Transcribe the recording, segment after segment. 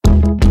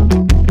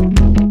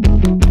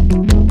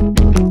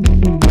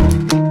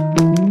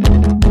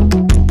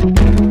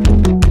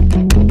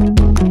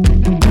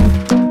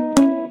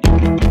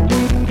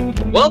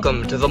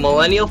Welcome to the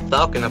Millennial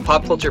Falcon, a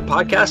pop culture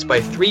podcast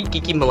by three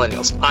geeky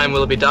millennials. I'm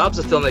Willoughby Dobbs,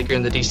 a filmmaker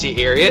in the DC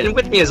area, and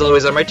with me as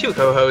always are my two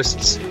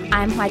co-hosts.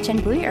 I'm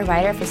Hui-Chen Bui, a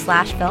writer for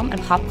Slash Film and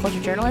pop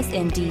culture journalist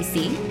in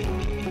DC.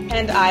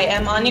 And I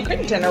am Anya,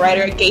 a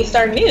writer at Gay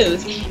Star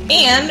News.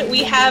 And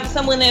we have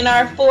someone in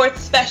our fourth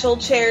special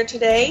chair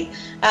today,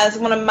 as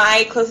one of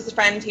my closest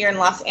friends here in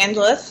Los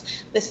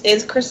Angeles. This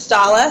is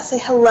Krystala. Say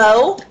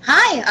hello.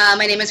 Hi,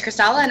 my name is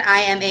Krystala, and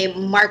I am a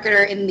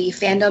marketer in the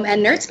fandom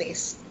and nerd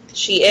space.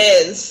 She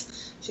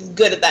is. She's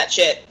good at that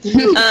shit.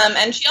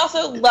 And she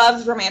also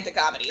loves romantic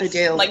comedies. I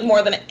do. Like,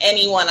 more than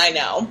anyone I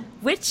know.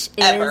 Which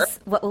ever. Is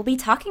what we'll be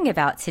talking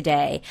about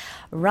today.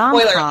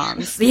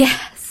 Rom-coms.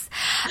 Yes.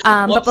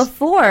 But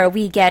before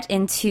we get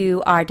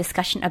into our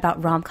discussion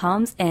about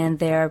rom-coms and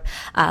their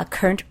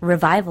current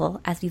revival,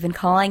 as we've been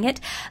calling it,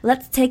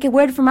 let's take a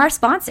word from our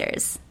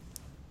sponsors.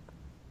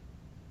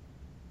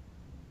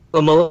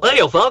 The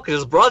Millennial Falcon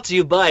is brought to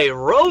you by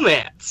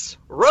Romance.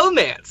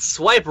 Romance.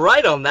 Swipe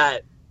right on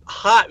that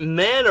hot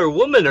man or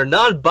woman or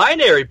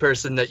non-binary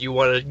person that you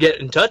want to get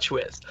in touch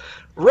with.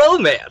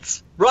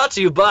 Romance. Brought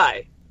to you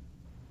by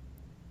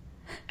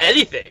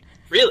anything,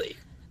 really.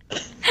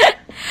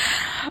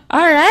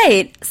 All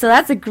right, so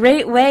that's a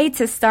great way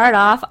to start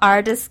off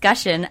our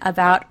discussion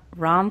about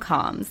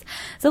rom-coms.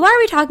 So why are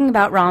we talking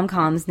about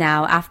rom-coms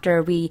now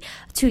after we,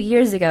 2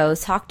 years ago,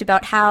 talked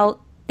about how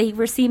they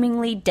were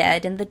seemingly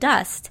dead in the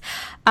dust?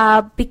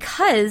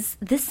 Because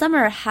this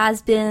summer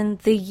has been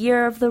the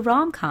year of the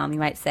rom-com, you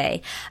might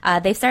say.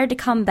 They've started to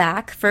come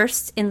back,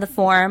 first in the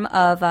form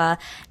of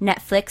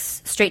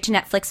Netflix,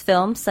 straight-to-Netflix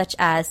films such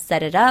as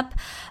Set It Up,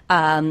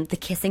 The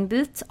Kissing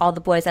Booth, All the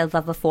Boys I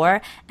Loved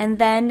Before, and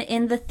then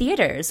in the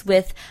theaters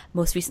with,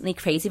 most recently,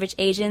 Crazy Rich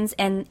Asians,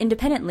 and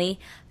independently,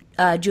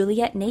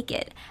 Juliet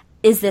Naked.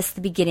 Is this the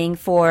beginning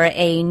for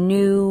a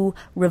new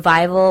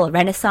revival, a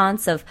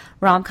renaissance of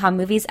rom-com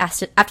movies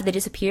after they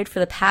disappeared for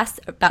the past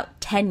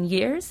about 10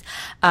 years?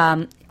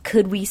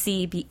 Could we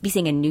be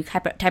seeing a new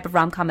type of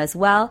rom-com as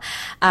well?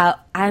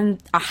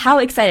 How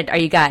excited are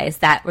you guys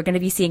that we're going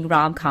to be seeing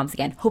rom-coms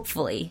again,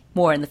 hopefully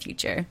more in the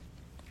future?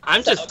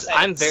 I'm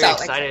very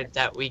excited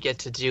that we get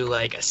to do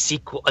like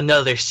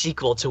another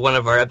sequel to one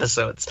of our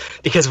episodes,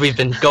 because we've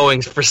been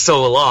going for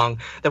so long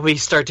that we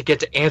start to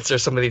get to answer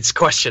some of these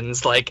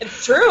questions. Like,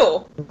 it's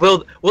true.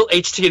 Will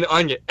HT and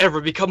Anya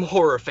ever become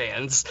horror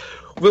fans?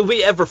 Will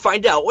we ever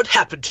find out what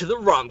happened to the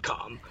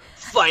rom-com?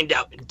 Find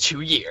out in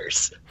 2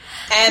 years.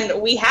 And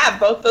we have.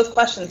 Both those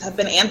questions have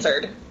been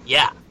answered.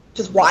 Yeah.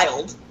 Just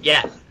wild.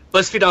 Yeah.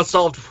 Buzzfeed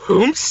Unsolved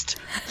whomst?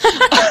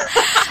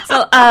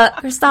 So,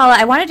 Krystala,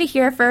 I wanted to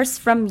hear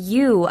first from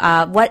you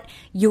what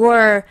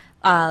your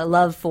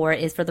love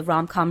is for the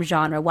rom-com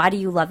genre. Why do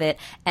you love it?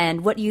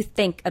 And what do you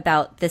think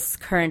about this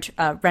current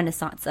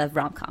renaissance of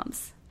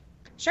rom-coms?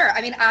 Sure.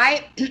 I mean,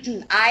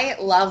 I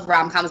love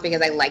rom-coms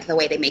because I like the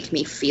way they make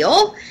me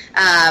feel.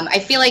 I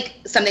feel like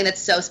something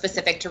that's so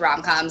specific to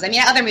rom-coms. I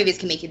mean, other movies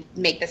can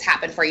make this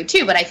happen for you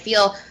too, but I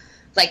feel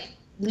like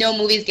no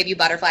movies give you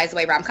butterflies the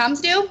way rom-coms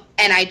do,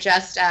 and I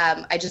just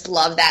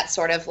love that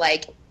sort of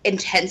like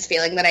intense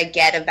feeling that I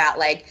get about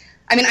like,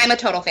 I mean, I'm a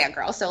total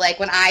fangirl, so like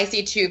when I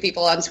see two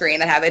people on screen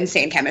that have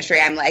insane chemistry,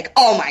 I'm like,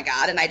 oh my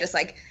god, and I just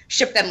like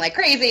ship them like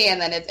crazy,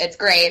 and then it's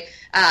great.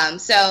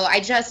 So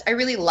I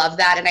really love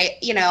that,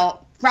 and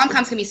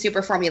rom-coms can be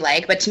super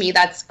formulaic, but to me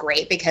that's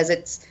great because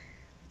it's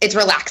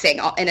relaxing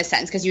in a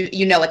sense because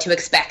you know what to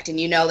expect and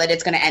you know that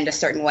it's going to end a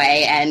certain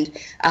way, and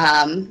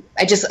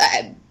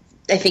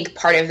I think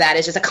part of that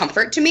is just a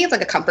comfort to me. It's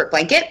like a comfort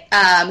blanket.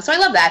 So I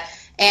love that.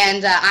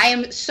 And I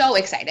am so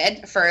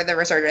excited for the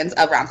resurgence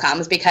of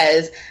rom-coms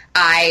because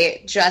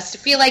I just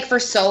feel like for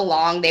so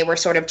long they were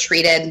sort of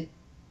treated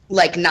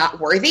like not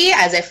worthy,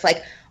 as if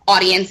like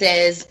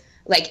audiences,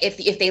 like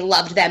if they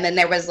loved them and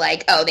there was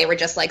like, oh, they were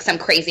just like some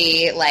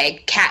crazy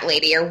like cat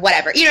lady or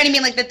whatever. You know what I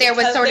mean? Like that there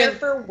was sort of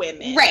for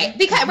women. Right.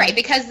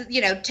 Because,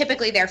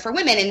 typically they're for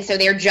women, and so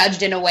they're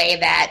judged in a way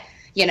that,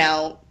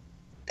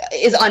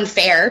 is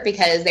unfair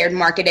because they're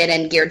marketed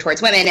and geared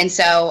towards women. And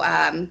so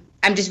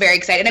I'm just very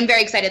excited. I'm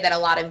very excited that a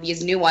lot of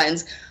these new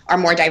ones are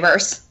more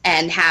diverse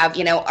and have,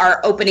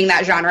 are opening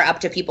that genre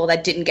up to people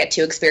that didn't get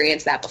to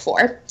experience that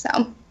before.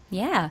 So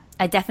yeah,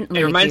 I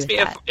definitely it reminds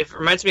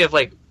me of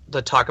like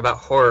the talk about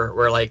horror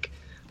where like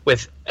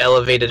with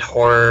elevated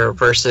horror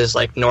versus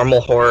like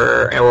normal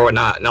horror or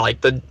whatnot.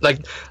 And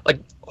like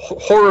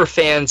horror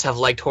fans have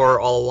liked horror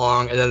all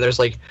along, and then there's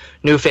like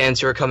new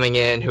fans who are coming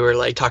in who are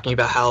like talking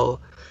about how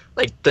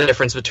like the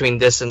difference between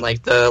this and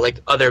like the like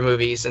other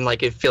movies, and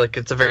like I feel like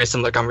it's a very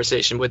similar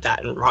conversation with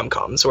that in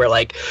rom-coms where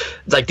like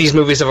these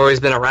movies have always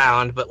been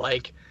around, but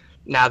like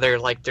now they're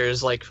like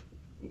there's like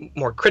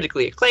more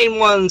critically acclaimed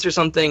ones or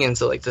something, and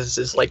so like this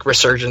is like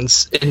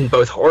resurgence in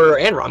both horror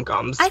and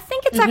rom-coms. I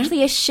think it's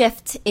actually a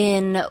shift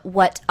in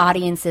what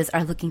audiences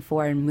are looking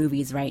for in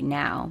movies right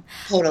now.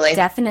 Totally.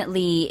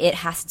 Definitely it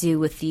has to do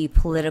with the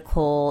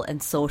political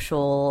and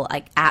social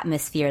like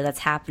atmosphere that's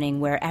happening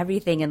where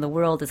everything in the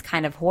world is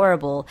kind of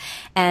horrible,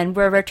 and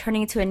we're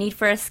returning to a need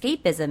for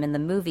escapism in the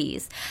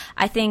movies.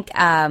 I think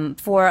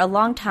for a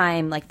long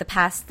time, like the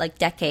past like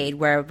decade,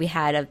 where we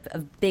had a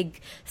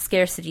big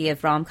scarcity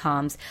of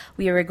rom-coms,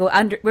 we're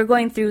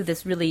going through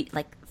this really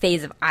like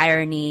phase of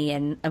irony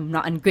and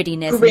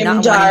grittiness, Grim,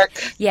 and dark.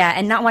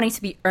 not wanting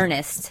to be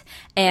earnest.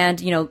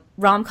 And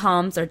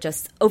rom-coms are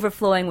just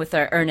overflowing with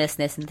their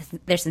earnestness and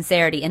their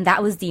sincerity, and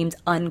that was deemed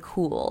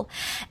uncool.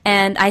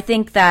 And I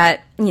think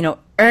that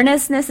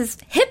earnestness is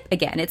hip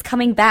again. It's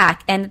coming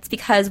back, and it's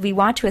because we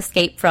want to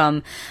escape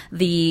from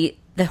the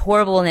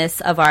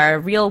horribleness of our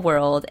real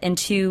world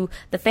into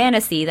the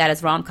fantasy that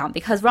is rom-com.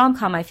 Because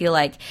rom-com, I feel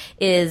like,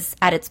 is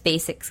at its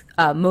basics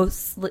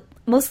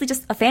mostly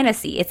just a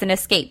fantasy. It's an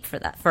escape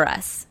for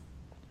us.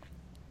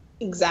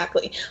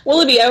 Exactly.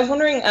 Willoughby, I was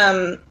wondering,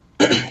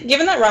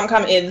 given that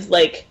rom-com is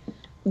like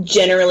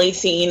generally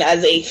seen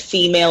as a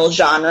female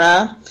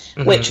genre,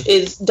 which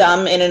is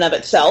dumb in and of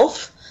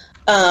itself,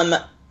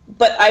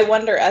 but I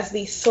wonder, as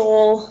the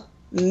sole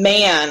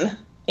man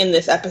in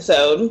this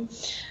episode,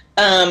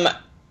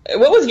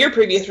 what was your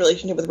previous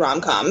relationship with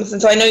rom-coms?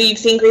 And so I know you've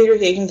seen Crazy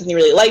Rich Asians and you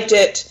really liked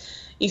it.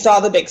 You saw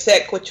The Big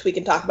Sick, which we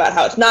can talk about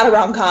how it's not a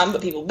rom-com,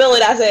 but people bill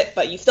it as it,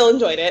 but you still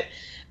enjoyed it.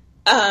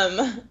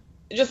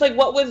 Just like,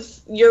 what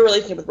was your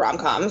relationship with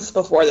rom-coms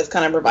before this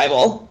kind of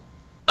revival?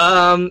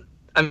 I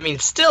mean,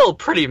 still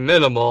pretty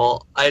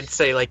minimal. I'd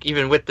say, like,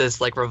 even with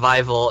this, like,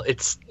 revival,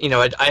 it's,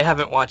 I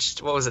haven't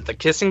watched, what was it, The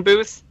Kissing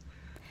Booth?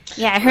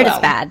 Yeah, I heard it's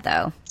bad,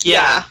 though.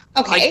 Yeah.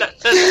 Okay. Like,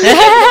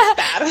 It's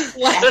bad.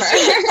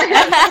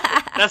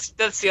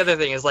 that's the other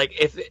thing is like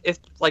if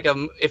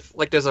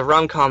there's a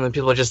rom-com and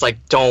people just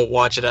like don't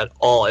watch it at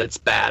all, it's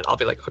bad. I'll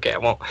be like, okay, I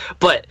won't.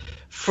 But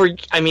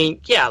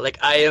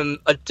I am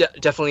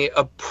definitely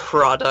a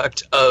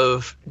product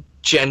of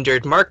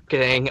gendered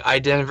marketing. I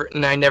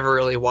never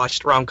really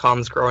watched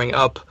rom-coms growing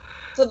up.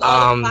 So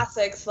all the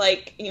classics,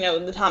 like,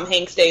 the Tom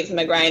Hanks days, the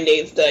Meg Ryan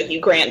days, the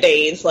Hugh Grant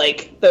days,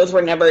 like, those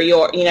were never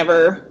you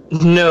never...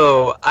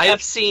 No,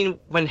 I've seen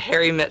When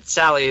Harry Met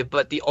Sally,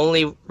 but the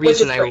only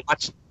reason I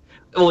watched...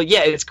 Well,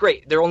 yeah, it's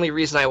great. The only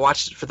reason I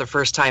watched it for the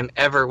first time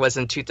ever was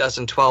in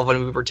 2012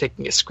 when we were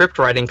taking a script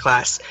writing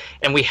class,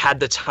 and we had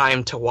the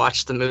time to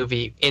watch the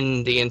movie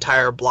in the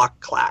entire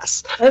block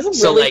class.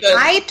 That's really good.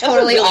 I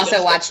totally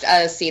also watched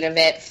a scene of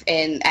it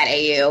at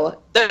AU.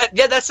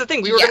 That's the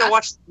thing. We were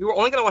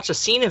only gonna watch a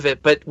scene of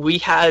it, but we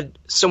had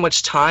so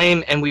much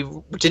time, and we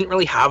didn't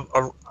really have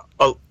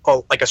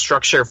a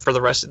structure for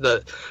the rest of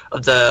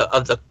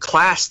the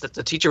class that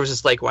the teacher was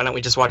just like, why don't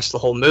we just watch the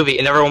whole movie?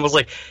 And everyone was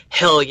like,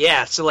 hell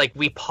yeah. So like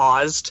we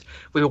paused,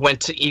 we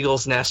went to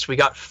Eagle's Nest, we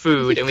got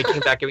food, and we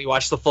came back and we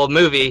watched the full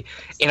movie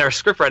in our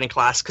scriptwriting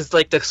class, because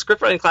like the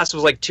scriptwriting class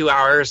was like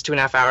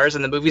 2.5 hours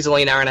and the movie's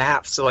only an hour and a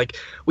half, so like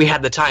we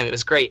had the time. It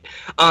was great.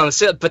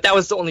 But that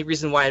was the only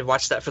reason why I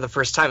watched that for the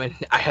first time, and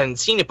I hadn't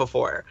seen it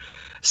before.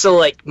 So,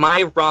 like,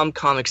 my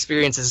rom-com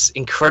experience is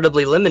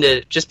incredibly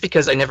limited just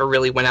because I never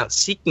really went out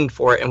seeking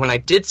for it. And when I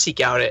did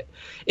seek out it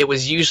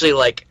was usually,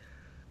 like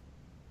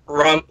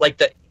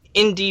the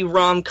indie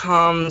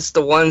rom-coms,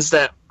 the ones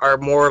that are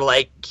more,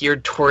 like,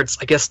 geared towards,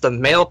 I guess, the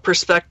male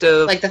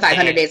perspective. Like the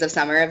 500 Days of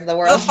Summer of the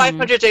world. The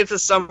 500 Days of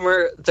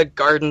Summer, The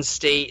Garden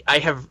State, I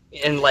have,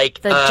 and,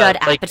 like... The Judd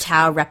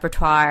Apatow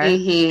repertoire.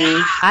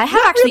 Mm-hmm. I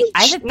have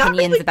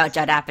opinions about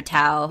Judd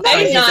Apatow.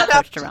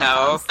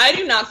 I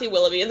do not see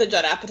Willoughby as a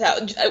Judd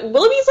Apatow.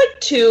 Willoughby's, like,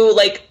 too,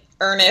 like,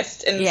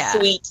 earnest and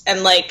sweet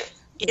and, like...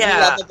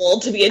 lovable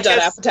to be a Judd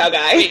Apatow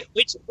guy. Wait,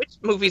 which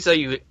movies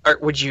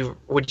would you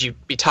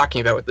be talking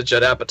about with the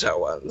Judd Apatow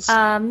ones?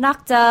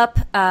 Knocked Up,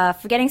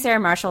 Forgetting Sarah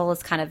Marshall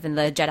is kind of in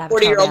the Judd Apatow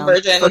 40-Year-old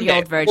Virgin.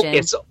 40-Year-old Virgin.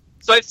 Okay, so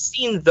I've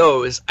seen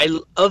those. I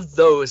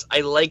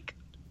like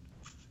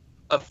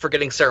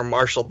Forgetting Sarah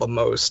Marshall the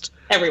most.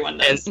 Everyone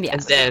does.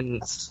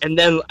 And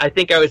then I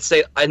think I would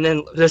say, and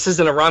then this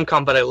isn't a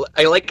rom-com, but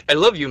I like I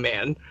Love You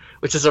Man,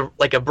 which is a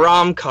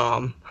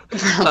brom-com.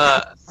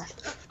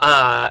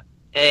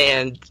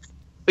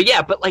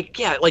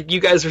 But you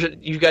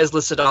guys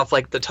listed off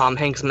like the Tom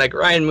Hanks, Meg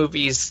Ryan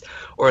movies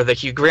or the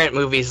Hugh Grant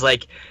movies.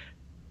 Like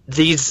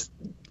these,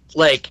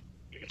 like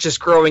just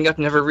growing up,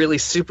 never really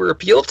super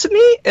appealed to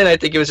me, and I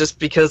think it was just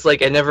because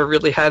like I never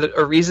really had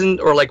a reason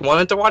or like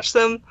wanted to watch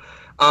them.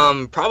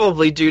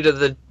 Probably due to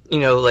the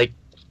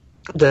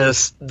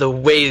the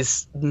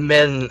ways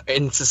men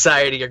in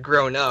society are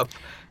grown up.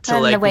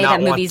 And like, the way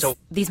that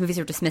these movies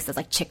are dismissed as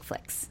like chick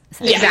flicks.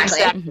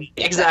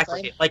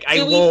 Exactly. Like I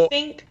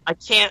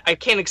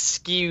can't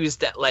excuse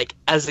that. Like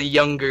as a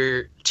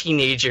younger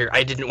teenager,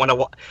 I didn't want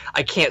to.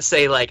 I can't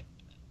say like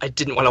I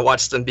didn't want to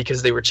watch them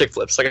because they were chick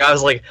flips. Like I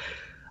was like,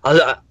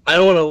 I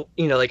don't want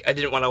to. Like I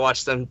didn't want to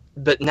watch them.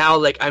 But now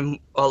like I'm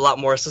a lot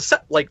more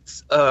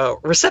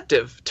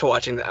receptive to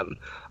watching them.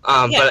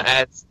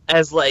 But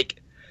as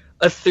like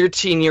a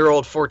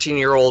 13-year-old,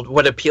 14-year-old,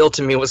 what appealed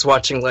to me was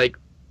watching, like,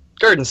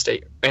 Garden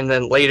State, and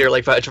then later,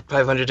 like,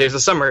 500 Days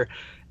of Summer,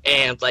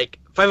 and, like,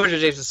 500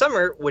 Days of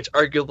Summer, which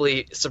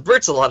arguably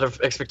subverts a lot of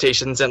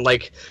expectations and,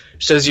 like,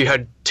 shows you how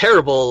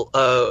terrible,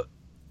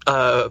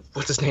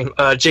 what's his name,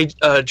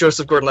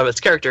 Joseph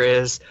Gordon-Levitt's character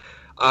is,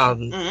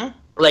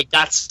 like,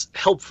 that's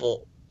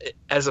helpful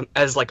as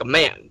like, a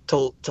man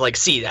to like,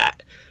 see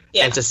that,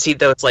 and to see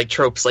those, like,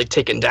 tropes, like,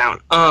 taken down.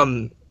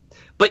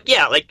 But,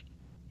 yeah, like,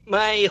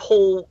 my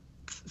whole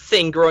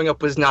thing growing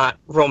up was not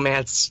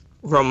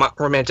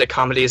romantic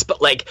comedies,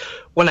 but, like,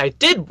 when I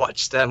did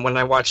watch them, when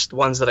I watched the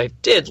ones that I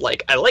did,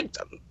 like, I liked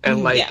them,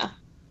 and, like,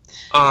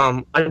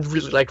 I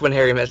really liked When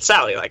Harry Met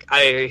Sally, like,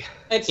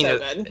 it's so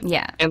good.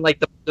 Yeah. And,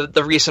 like,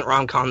 the recent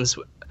rom-coms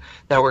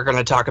that we're going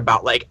to talk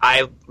about, like,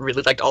 I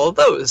really liked all of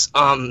those.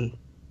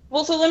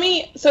 Well,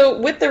 so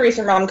with the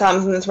recent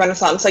rom-coms in this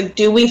renaissance, like,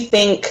 do we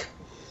think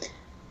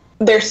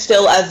they're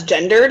still as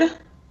gendered,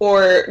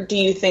 or do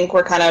you think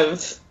we're kind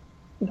of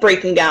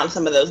breaking down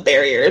some of those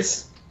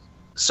barriers?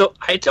 So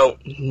I don't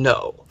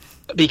know,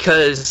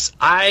 because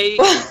I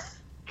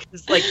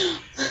guess I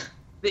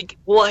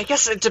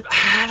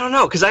don't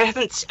know, because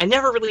I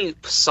never really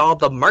saw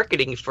the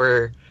marketing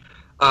for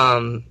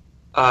To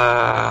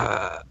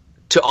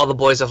All the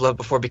Boys I've Loved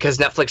Before, because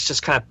Netflix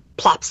just kind of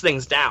plops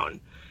things down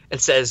and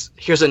says,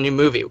 here's a new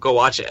movie, go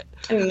watch it.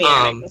 And the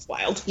internet was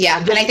wild. Yeah,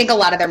 and I think a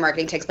lot of their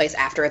marketing takes place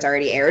after it's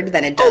already aired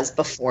than it does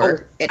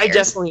before it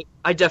airs.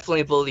 I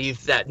definitely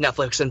believe that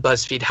Netflix and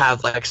BuzzFeed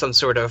have, like, some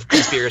sort of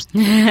conspiracy,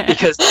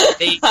 because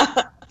they,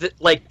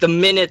 like, the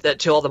minute that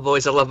To All the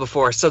Boys I Loved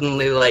Before,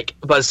 suddenly, like,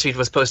 BuzzFeed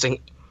was posting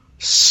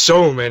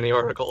so many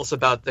articles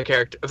about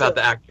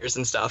the actors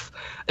and stuff,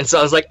 and so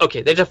I was like,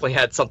 okay, they definitely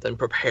had something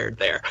prepared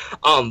there.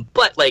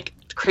 But, like,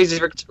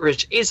 Crazy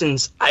Rich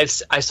Asians, I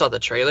saw the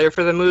trailer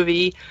for the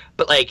movie,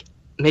 but, like,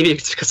 maybe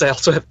it's because I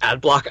also have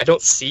ad block, I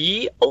don't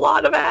see a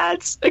lot of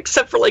ads,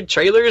 except for, like,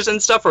 trailers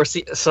and stuff, or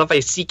stuff I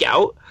seek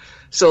out.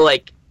 So,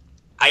 like,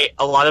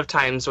 a lot of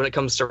times when it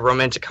comes to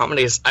romantic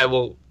comedies, I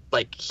will,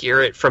 like,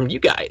 hear it from you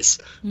guys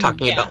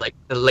talking about, like,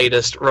 the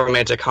latest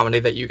romantic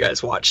comedy that you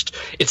guys watched.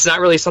 It's not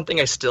really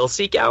something I still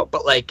seek out,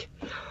 but, like,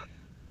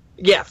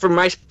 yeah, from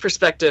my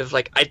perspective,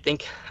 like, I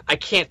think I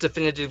can't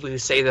definitively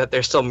say that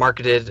they're still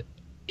marketed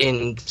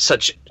in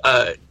such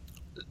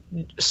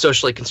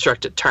socially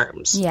constructed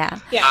terms. Yeah.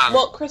 Yeah.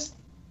 Well,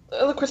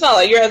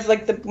 Krystala, you're as,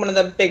 like, one of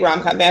the big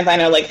rom-com fans I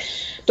know. Like,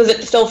 does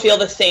it still feel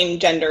the same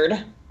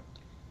gendered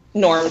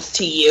norms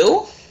to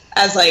you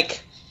as,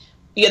 like,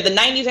 you had the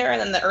 90s era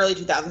and then the early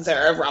 2000s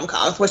era of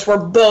rom-coms, which were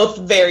both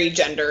very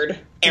gendered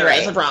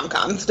eras of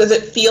rom-coms. Does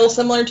it feel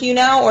similar to you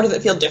now, or does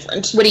it feel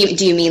different? What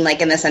do you mean,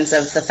 like, in the sense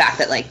of the fact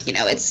that, like, you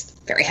know, it's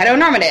very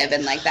heteronormative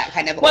and, like, that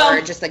kind of,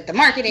 or just, like, the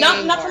marketing?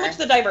 Not so much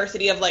the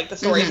diversity of, like, the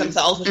stories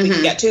themselves, which we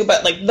can get to,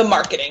 but, like, the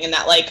marketing, and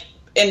that, like,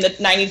 in the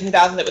 90s and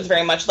 2000s, it was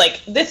very much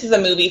like, this is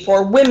a movie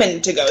for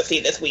women to go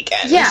see this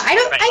weekend. Yeah,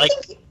 I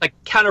think like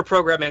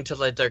counter-programming to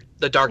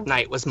the Dark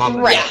Knight was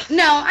Mama. Right. Yeah.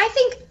 No, I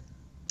think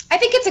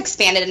it's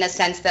expanded in a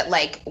sense that,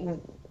 like,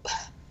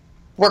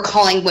 we're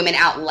calling women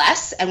out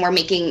less, and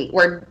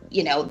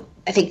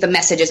I think the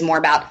message is more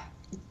about,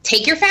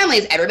 take your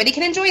families, everybody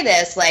can enjoy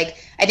this. Like,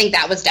 I think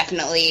that was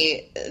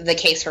definitely the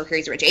case for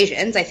Crazy Rich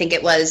Asians. I think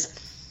it was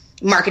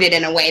marketed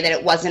in a way that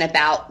it wasn't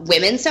about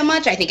women so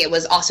much. I think it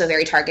was also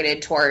very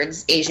targeted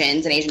towards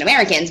Asians and Asian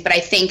Americans. But I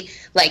think,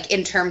 like,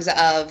 in terms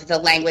of the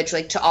language,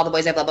 like, To All the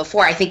Boys I've Loved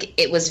Before, I think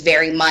it was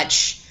very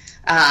much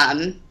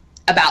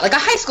about, like, a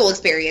high school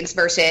experience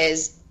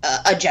versus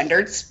a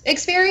gendered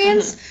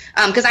experience.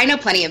 Because I know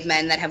plenty of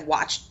men that have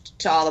watched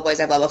To All the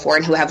Boys I've Loved Before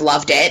and who have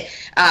loved it.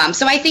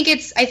 So I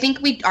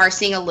think we are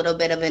seeing a little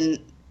bit of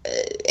an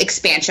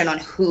expansion on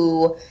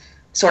who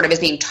sort of is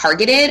being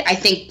targeted. I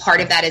think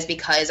part of that is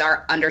because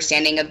our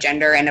understanding of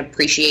gender and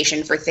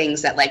appreciation for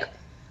things that, like,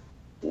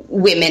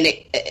 women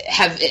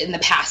have in the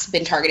past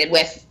been targeted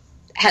with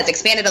has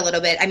expanded a little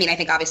bit. I mean, I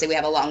think obviously we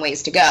have a long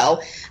ways to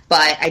go,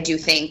 but I do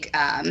think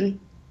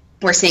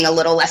we're seeing a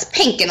little less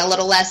pink and a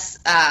little less,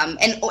 and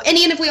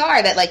even if we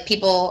are, that, like,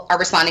 people are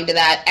responding to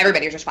that,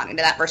 everybody's responding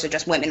to that versus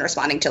just women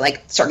responding to,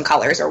 like, certain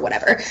colors or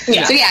whatever.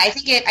 Yeah. So yeah, I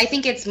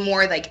think it's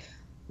more like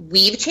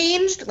we've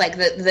changed, like,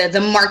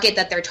 the market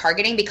that they're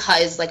targeting,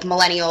 because, like,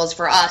 millennials,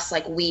 for us,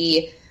 like,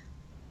 we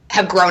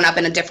have grown up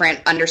in a different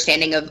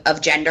understanding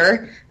of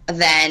gender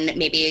than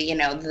maybe, you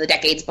know, the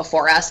decades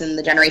before us and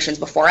the generations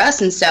before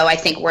us. And so I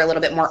think we're a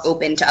little bit more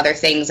open to other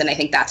things, and I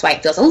think that's why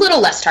it feels a little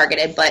less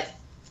targeted. But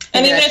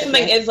and even if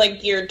something is,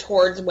 like, geared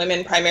towards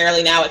women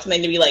primarily now, it's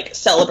something to be, like,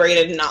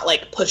 celebrated and not,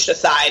 like, pushed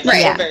aside.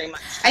 Right. Yeah. Very much.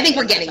 I think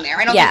we're getting there.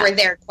 I don't think we're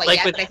there quite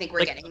yet, but I think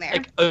we're getting there.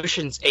 Like,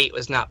 Ocean's 8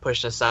 was not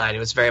pushed aside. It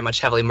was very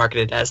much heavily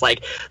marketed as,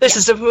 like, this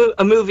is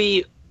a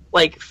movie,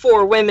 like,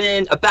 for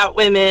women, about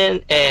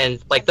women,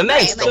 and, like, the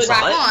men still like, saw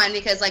rock it. on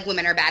because, like,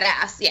 women are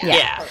badass.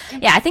 Yeah,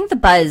 I think the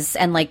buzz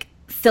and, like,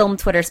 film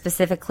Twitter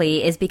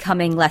specifically is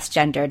becoming less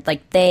gendered.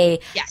 Like a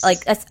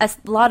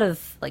lot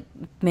of like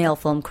male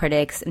film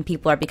critics and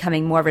people are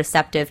becoming more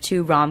receptive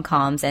to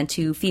rom-coms and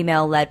to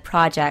female-led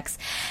projects.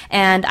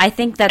 And I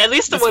think that at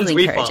least the ones really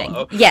we encouraging.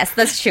 follow. Yes,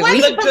 that's true. Well,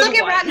 We- but look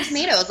at Rotten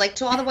Tomatoes. Like,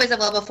 To All the Boys I've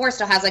Loved Before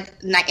still has like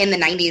in the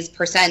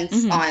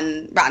 90s%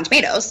 on Rotten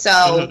Tomatoes.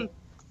 So,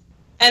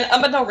 And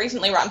up until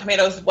recently, Rotten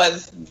Tomatoes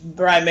was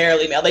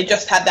primarily male. They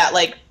just had that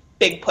like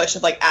big push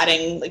of like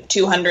adding like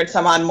 200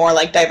 some odd more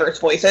like diverse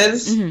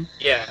voices,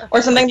 Yeah,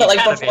 or something. But like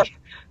Academy. before,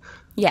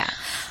 Yeah.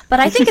 But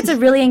I think it's a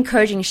really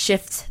encouraging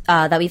shift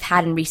that we've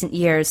had in recent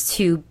years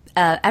to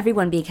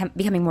everyone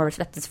becoming more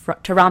receptive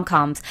to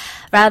rom-coms,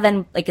 rather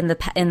than like in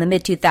the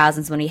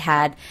mid-2000s when we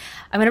had.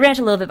 I'm going to rant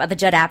a little bit about the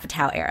Judd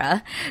Apatow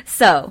era.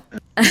 So,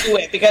 do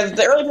it, because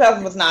the early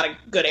 2000s was not a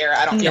good era.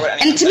 I don't care what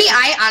anyone and to me, says.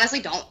 I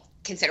honestly don't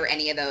consider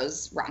any of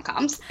those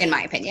rom-coms, in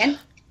my opinion.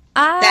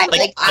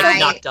 like I-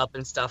 Knocked Up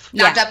and stuff.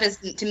 Yeah. Knocked Up is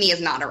to me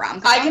is not a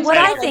rom-com. What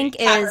I consider it, think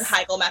like, Katherine is-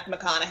 Heigl, Matthew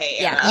McConaughey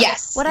yeah. era.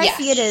 Yes. What I yes.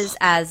 see it is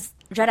as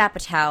Judd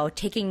Apatow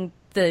taking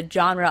the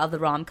genre of the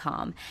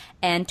rom-com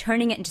and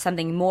turning it into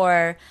something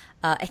more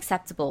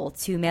acceptable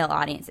to male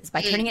audiences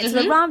by turning it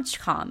into the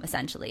rom-com,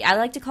 essentially. I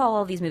like to call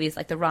all these movies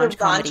like the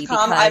rom-comedy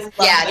rom-com, I because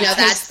love Yeah, that. no, it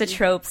that's- takes the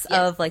tropes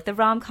of like the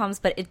rom-coms,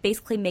 but it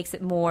basically makes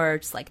it more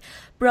just like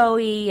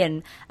bro-y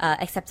and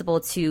acceptable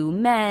to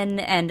men,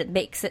 and it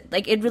makes it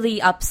like it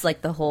really ups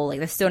like the whole like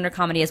the stoner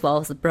comedy as well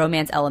as the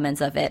bromance elements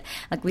of it.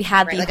 Like we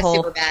had Right, the like a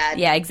whole Superbad.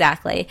 yeah,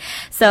 exactly.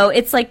 So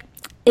it's like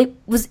it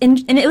was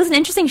an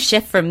interesting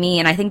shift for me,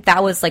 and I think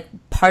that was like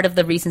part of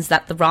the reasons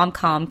that the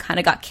rom-com kind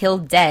of got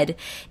killed dead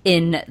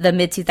in the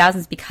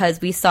mid-2000s,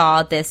 because we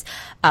saw this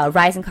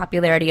rise in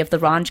popularity of the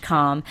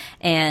rom-com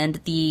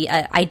and the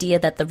idea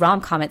that the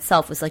rom-com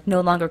itself was like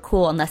no longer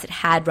cool unless it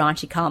had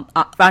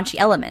raunchy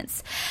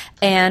elements.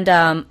 And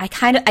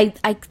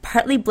I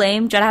partly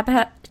blame Judd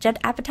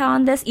Apatow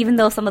on this, even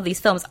though some of these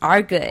films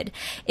are good.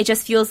 It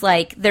just feels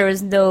like there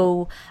was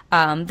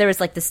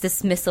like this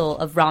dismissal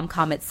of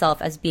rom-com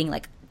itself as being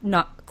like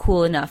not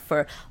cool enough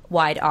for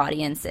wide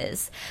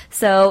audiences.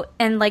 So,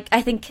 and like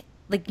I think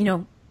like, you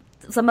know,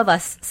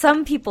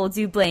 some people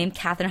do blame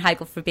Katherine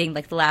Heigl for being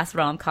like the last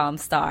rom-com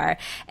star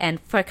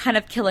and for kind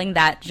of killing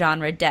that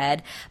genre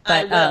dead.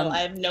 But I will. I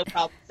have no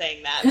problem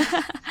saying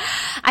that.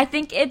 I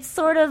think it's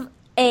sort of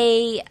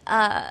a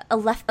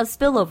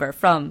spillover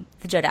from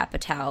the Judd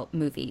Apatow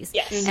movies.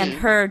 Yes. And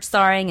her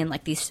starring in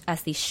like these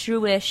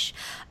shrewish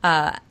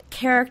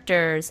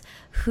characters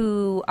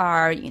who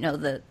are, you know,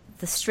 the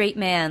straight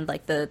man,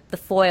 like the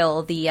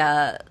foil, the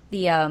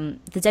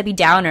Debbie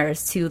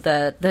Downers to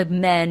the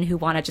men who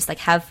want to just like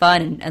have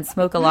fun and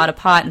smoke a lot of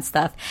pot and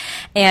stuff.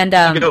 And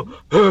yes.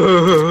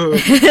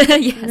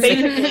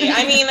 Basically,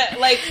 I mean,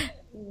 like,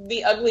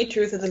 the ugly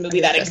truth is a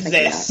movie that just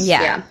thinking exists.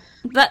 Yeah.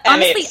 But And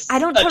honestly, it's I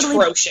don't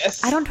atrocious.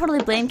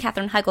 totally blame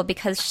Katherine Heigl,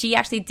 because she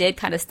actually did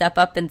kind of step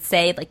up and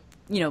say, like,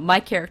 you know, my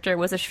character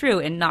was a shrew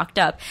and Knocked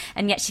Up,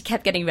 and yet she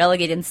kept getting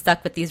relegated and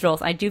stuck with these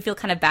roles. I do feel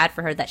kind of bad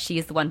for her that she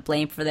is the one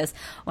blamed for this,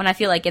 when I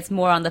feel like it's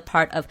more on the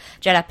part of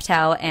Judd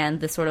Apatow and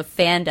the sort of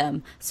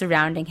fandom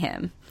surrounding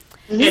him.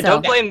 Yeah,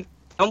 So-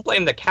 don't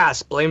blame the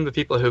cast. Blame the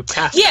people who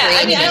cast. Yeah,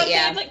 it. I mean, I don't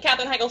Yeah. think it's like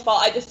Katherine Heigl's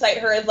fault. I just cite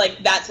her as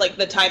like that's like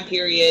the time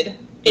period.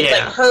 It's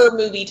Yeah. like her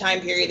movie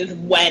time period is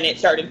when it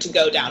started to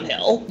go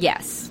downhill.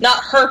 Yes.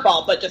 Not her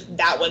fault, but just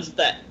that was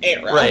the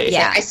era. Right.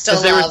 Yeah. I still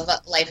 'Cause they were- love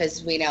Life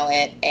as We Know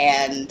It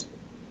and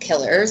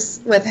Killers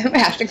with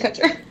Ashton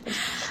Kutcher.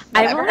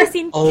 I've Whatever. only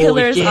seen Oh,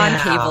 Killers on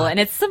yeah. cable, and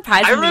it's I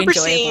surprisingly remember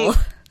enjoyable. seeing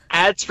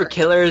ads for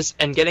Killers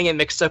and getting it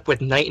mixed up with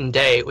Night and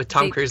Day with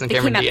Tom Cruise and they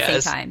Cameron came out at the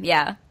Diaz. same time,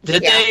 yeah.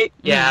 Did Yeah. they?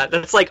 Yeah,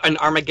 that's like an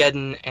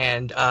Armageddon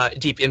and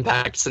Deep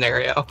Impact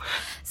scenario.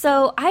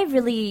 So I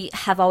really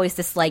have always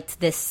disliked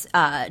this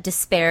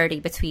disparity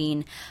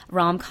between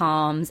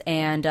rom-coms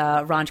and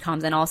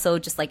rom-coms, and also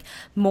just like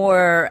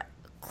more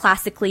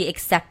classically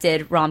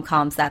accepted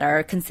rom-coms that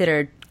are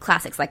considered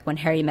classics, like When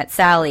Harry Met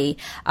Sally,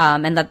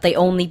 and that they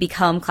only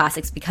become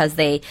classics because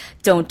they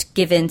don't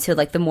give in to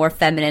like the more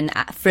feminine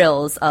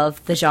frills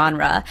of the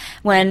genre,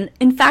 when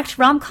in fact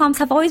rom-coms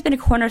have always been a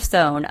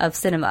cornerstone of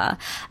cinema.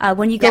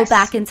 When you go Yes.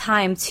 back in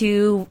time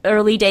to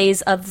early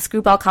days of the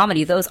screwball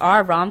comedy, those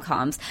are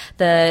rom-coms.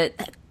 The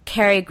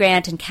Cary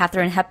Grant and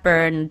Katharine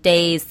Hepburn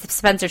days,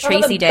 Spencer Some of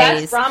Tracy the best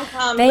days,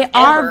 rom-coms they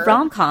are ever.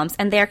 rom-coms,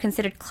 and they are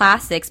considered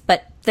classics,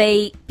 but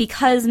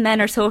because men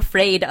are so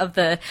afraid of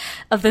the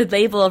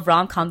label of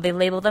rom-com, they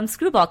label them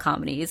screwball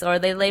comedies, or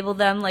they label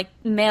them like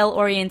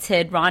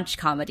male-oriented raunch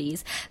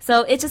comedies.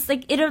 So it just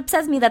like it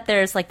upsets me that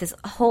there's like this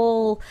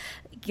whole,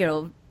 you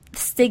know,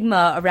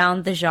 stigma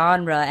around the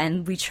genre,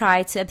 and we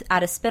try to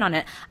add a spin on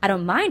it. I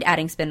don't mind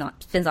adding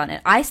spins on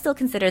it. I still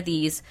consider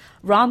these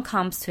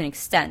rom-coms to an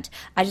extent.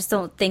 I just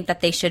don't think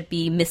that they should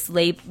be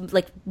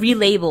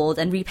relabeled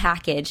and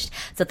repackaged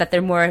so that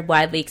they're more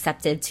widely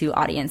accepted to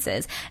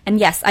audiences. And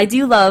yes, I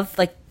do love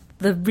like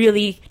the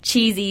really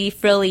cheesy,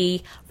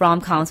 frilly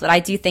rom-coms, but I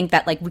do think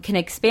that like we can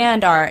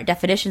expand our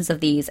definitions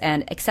of these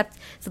and accept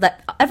so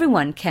that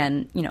everyone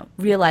can, you know,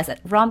 realize that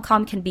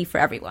rom-com can be for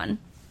everyone.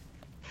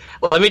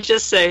 Well, let me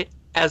just say,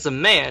 as a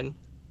man,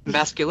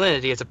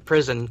 masculinity is a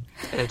prison,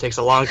 and it takes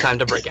a long time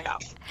to break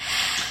out.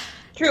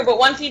 True, but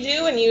once you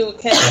do and you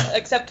can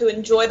accept to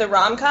enjoy the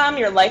rom-com,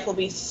 your life will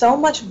be so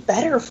much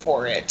better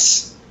for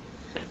it.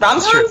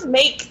 Rom-coms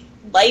make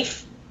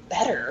life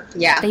better.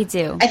 Yeah. They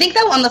do. I think,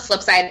 though, on the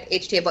flip side,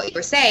 HT, of what you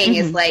were saying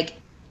is, like,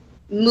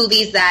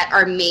 movies that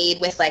are made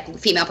with, like,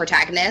 female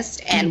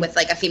protagonists and with,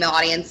 like, a female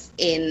audience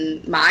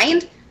in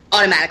mind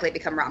automatically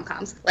become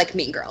rom-coms, like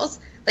Mean Girls.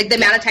 Like, the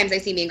amount of times I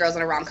see Mean Girls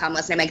on a rom-com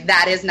list, and I'm like,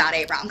 that is not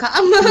a rom-com.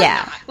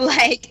 Yeah.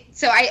 Like,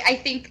 so I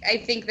think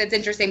that's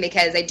interesting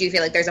because I do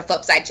feel like there's a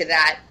flip side to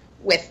that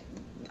with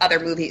other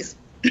movies.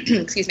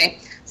 Excuse me.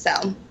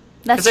 So.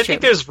 That's true. true. I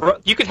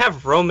think you can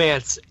have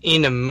romance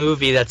in a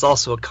movie that's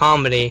also a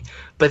comedy,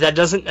 but that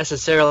doesn't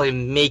necessarily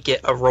make it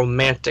a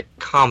romantic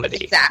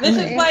comedy. Exactly.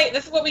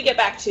 This is what we get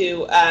back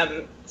to.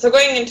 So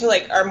going into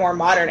like our more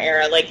modern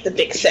era, like The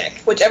Big Sick,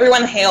 which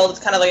everyone hailed as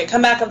kind of like a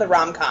comeback of the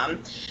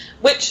rom-com,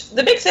 which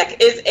The Big Sick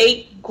is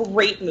a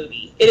great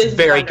movie. It is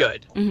very wonderful.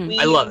 good. Mm-hmm. We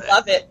I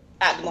love it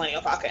at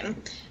Millennial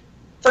Falcon.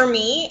 For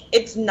me,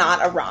 it's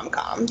not a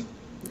rom-com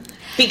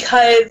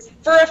because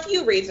for a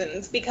few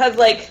reasons. Because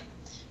like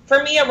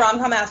for me, a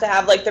rom-com has to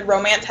have like the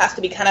romance has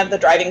to be kind of the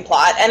driving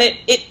plot, and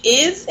it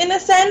is in a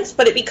sense,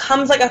 but it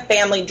becomes like a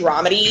family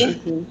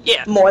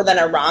dramedy more than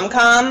a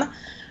rom-com.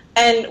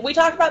 And we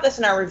talked about this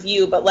in our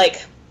review, but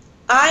like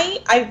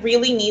I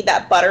really need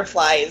that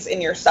butterflies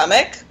in your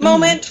stomach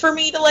moment for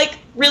me to like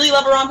really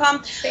love a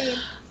rom-com. Same.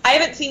 I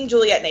haven't seen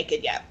Juliet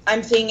Naked yet.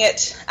 I'm seeing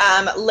it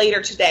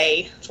later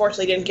today.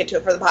 Fortunately, didn't get to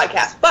it for the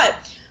podcast. But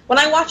when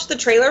I watched the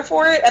trailer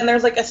for it, and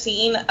there's like a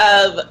scene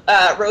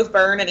of Rose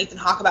Byrne and Ethan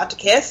Hawke about to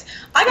kiss,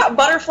 I got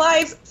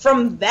butterflies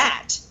from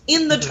that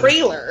in the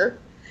trailer,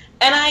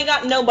 and I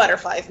got no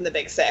butterflies in The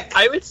Big Sick.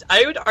 I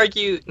would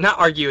argue, not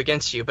argue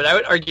against you, but I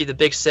would argue The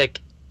Big Sick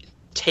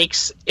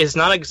is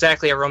not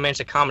exactly a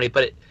romantic comedy,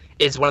 but it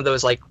is one of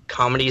those like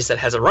comedies that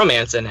has a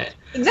romance in it.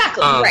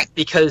 Exactly, right.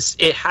 Because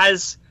it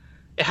has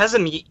a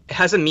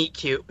meet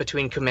cute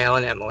between Kumail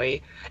and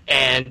Emily,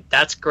 and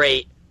that's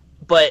great.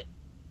 But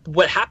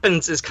what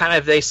happens is kind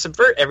of they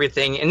subvert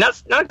everything, and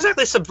not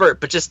exactly subvert,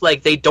 but just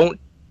like they don't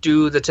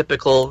do the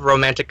typical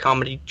romantic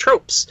comedy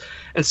tropes.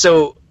 And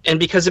so, and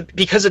because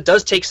it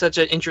does take such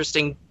an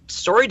interesting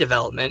story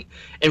development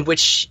in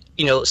which,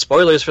 you know,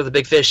 spoilers for The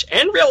Big Fish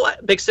and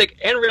Big Sick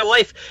and real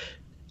life,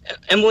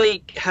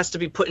 Emily has to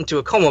be put into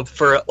a coma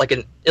for like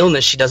an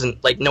illness she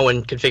doesn't like, no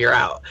one can figure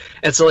out.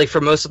 And so like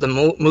for most of the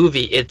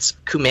movie, it's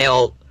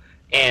Kumail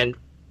and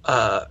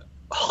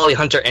Holly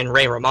Hunter and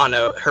Ray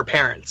Romano, her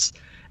parents,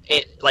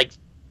 like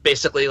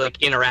basically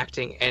like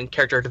interacting and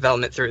character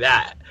development through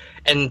that.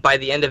 And by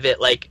the end of it,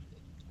 like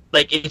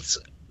it's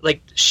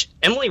like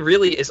Emily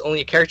really is only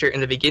a character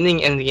in the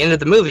beginning and the end of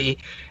the movie,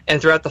 and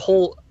throughout the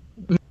whole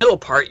middle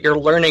part, you're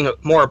learning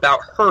more about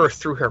her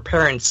through her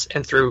parents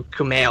and through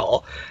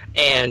Kumail.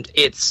 And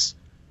it's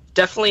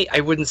definitely,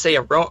 I wouldn't say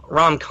a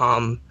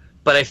rom-com,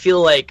 but I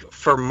feel like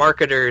for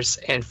marketers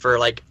and for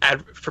like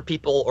for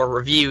people or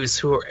reviews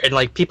who are, and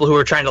like people who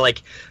are trying to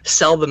like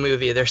sell the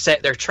movie, they're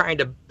trying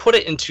to put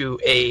it into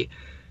a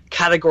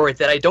category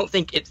that I don't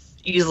think it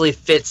easily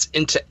fits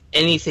into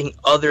anything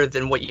other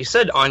than what you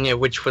said, Anya,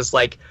 which was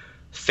like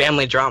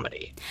family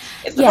dramedy.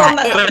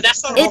 But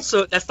that's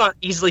not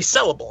easily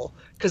sellable,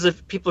 because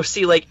if people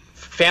see like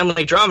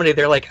family dramedy,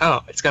 they're like,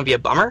 oh, it's going to be a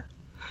bummer.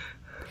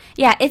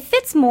 Yeah, it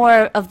fits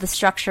more of the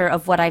structure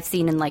of what I've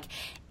seen in like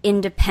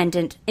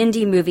independent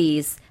indie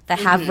movies that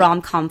have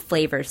rom-com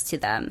flavors to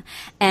them,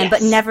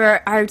 but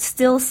never are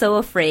still so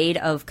afraid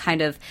of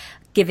kind of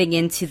giving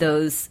into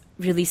those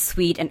really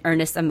sweet and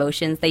earnest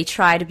emotions. They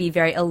try to be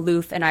very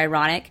aloof and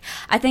ironic.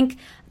 I think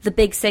The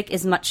Big Sick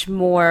is much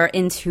more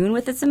in tune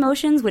with its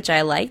emotions, which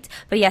I liked.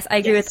 But yes, I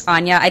agree with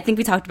Anya. I think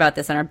we talked about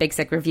this in our Big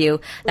Sick review,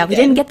 that we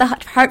didn't get the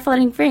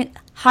hot-fluttering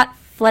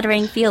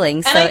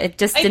feelings, so it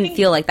just didn't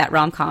feel like that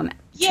rom-com.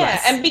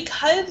 Yeah, and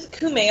because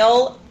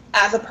Kumail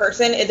as a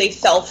person is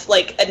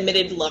a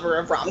admitted lover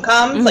of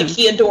rom-coms, like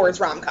he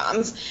adores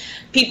rom-coms,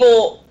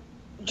 people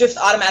just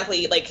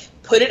automatically like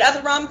put it as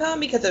a rom-com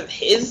because of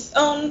his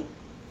own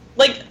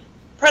like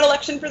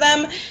predilection for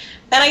them. And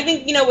I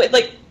think,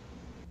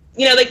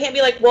 they can't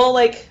be like, well,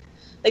 like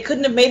they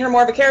couldn't have made her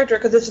more of a character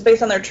because this is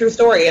based on their true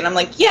story. And I'm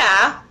like,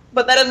 yeah,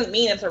 but that doesn't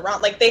mean it's a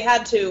rom. Like they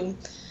had to,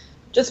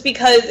 just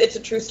because it's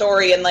a true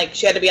story and like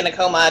she had to be in a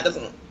coma, it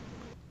doesn't,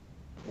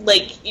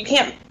 like, you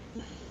can't.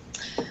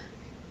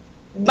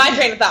 My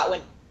train of thought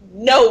went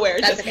nowhere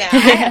just now. I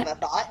have a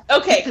thought.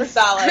 Okay,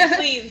 Krystala,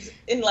 please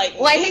enlighten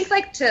me. Well, I think,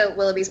 like, to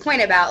Willoughby's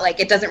point about, like,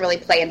 it doesn't really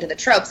play into the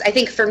tropes, I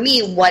think for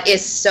me what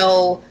is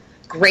so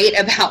great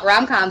about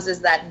rom-coms is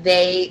that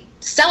they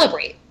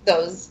celebrate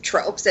those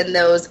tropes and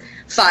those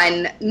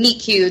fun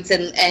meet-cutes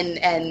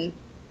and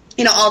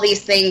all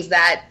these things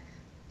that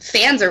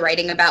fans are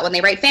writing about when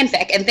they write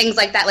fanfic and things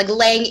like that, like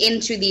laying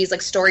into these,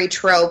 like, story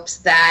tropes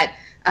that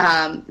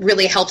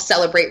really helps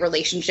celebrate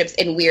relationships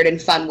in weird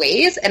and fun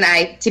ways. And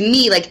to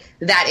me, like,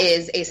 that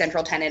is a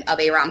central tenet of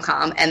a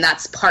rom-com, and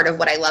that's part of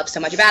what I love so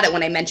much about it.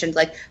 When I mentioned,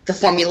 like, the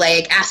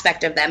formulaic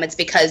aspect of them, it's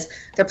because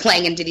they're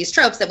playing into these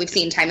tropes that we've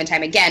seen time and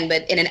time again,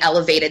 but in an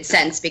elevated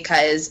sense,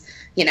 because,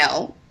 you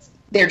know,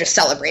 they're just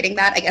celebrating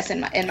that, I guess, in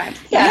my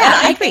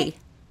I agree.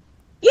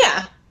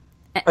 Yeah.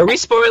 Are we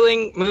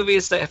spoiling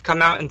movies that have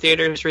come out in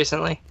theaters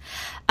recently?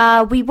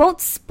 We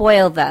won't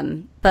spoil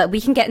them, but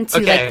we can get into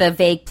like the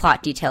vague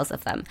plot details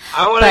of them.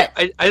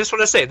 I just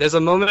want to say, there's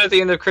a moment at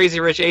the end of Crazy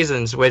Rich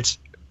Asians which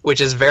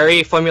is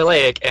very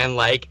formulaic and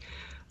like,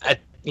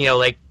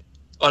 like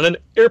on an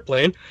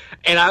airplane,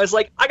 and I was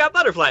like, I got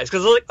butterflies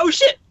because I was like, oh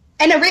shit.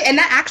 And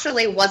that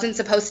actually wasn't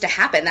supposed to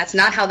happen. That's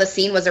not how the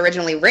scene was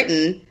originally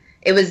written.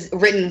 It was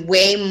written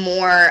way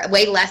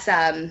less.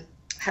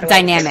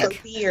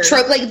 Dynamic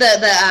trope, like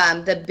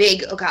the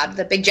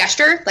big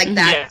gesture, like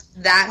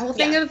that whole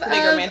thing of the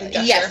big romantic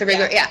gesture. Yes, the big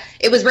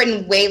it was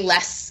written way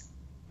less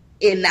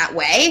in that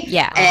way.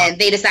 Yeah, and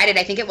they decided,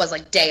 I think it was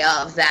like day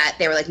of, that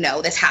they were like,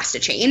 no, this has to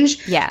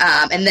change.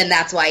 Yeah, and then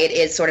that's why it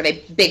is sort of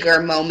a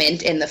bigger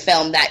moment in the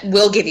film that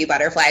will give you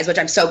butterflies, which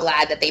I'm so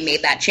glad that they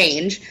made that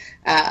change.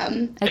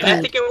 And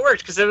I think it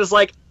worked because it was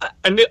like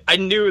I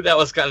knew that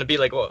was going to be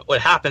like what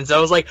happens. I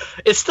was like,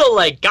 it still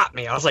like got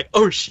me. I was like,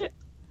 oh shit.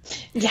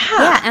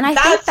 Yeah, and I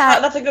think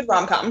that's a good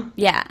rom-com.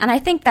 Yeah, and I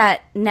think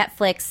that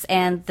Netflix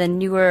and the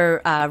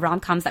newer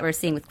rom-coms that we're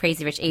seeing with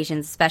Crazy Rich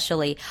Asians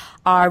especially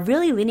are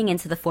really leaning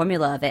into the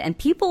formula of it, and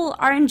people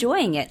are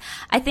enjoying it.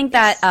 I think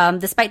that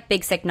despite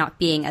Big Sick not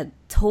being a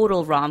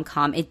total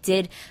rom-com, it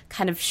did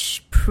kind of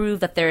prove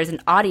that there is an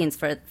audience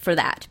for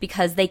that,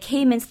 because they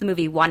came into the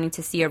movie wanting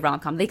to see a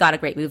rom-com. They got a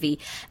great movie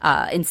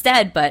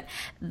instead, but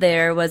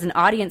there was an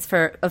audience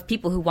of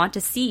people who want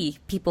to see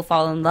people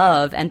fall in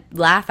love and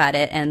laugh at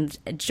it and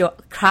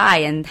cry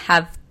and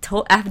have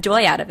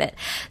joy out of it.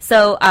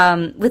 So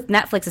with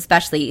Netflix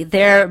especially,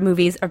 their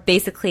movies are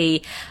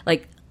basically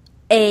like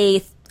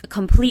a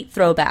complete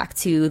throwback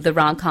to the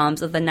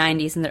rom-coms of the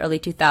 90s and the early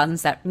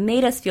 2000s that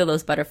made us feel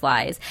those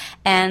butterflies.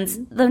 And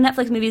the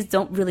Netflix movies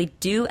don't really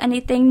do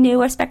anything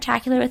new or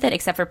spectacular with it,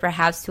 except for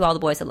perhaps To All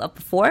the Boys I Loved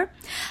Before,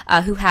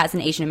 who has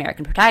an Asian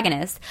American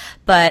protagonist.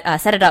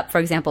 But Set It Up, for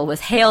example, was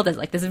hailed as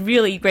like this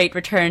really great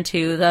return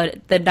to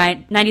the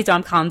 90s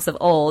rom-coms of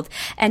old,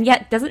 and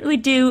yet doesn't really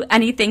do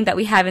anything that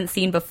we haven't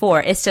seen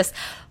before. It's just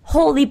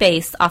wholly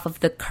based off of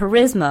the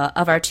charisma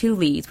of our two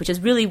leads, which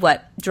is really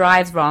what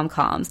drives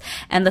rom-coms,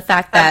 and the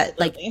fact that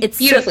like it's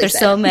there's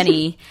so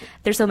many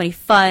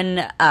fun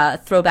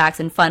throwbacks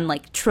and fun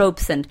like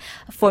tropes and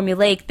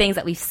formulaic things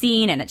that we've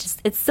seen, and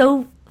it's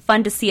so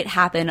fun to see it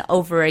happen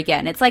over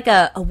again. It's like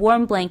a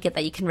warm blanket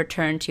that you can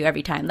return to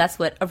every time. That's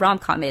what a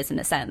rom-com is in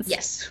a sense.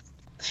 Yes.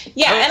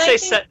 Yeah,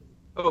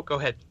 go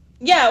ahead.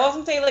 Yeah, I was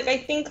gonna say, like, I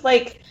think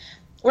like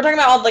we're talking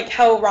about all like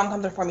how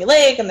rom-coms are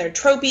formulaic and they're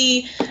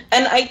tropey,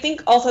 and I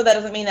think also that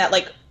doesn't mean that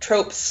like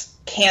tropes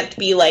can't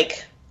be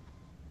like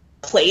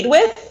played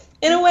with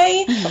in a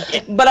way.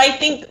 But I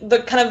think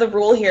the kind of the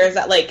rule here is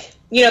that, like,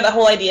 you know, the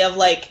whole idea of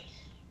like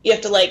you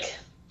have to like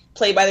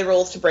play by the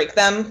rules to break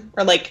them,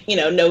 or like, you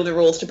know the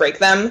rules to break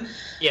them.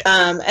 Yeah.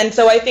 And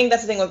so I think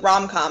that's the thing with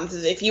rom-coms,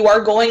 is if you are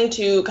going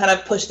to kind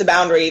of push the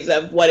boundaries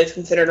of what is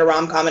considered a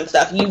rom-com and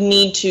stuff, you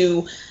need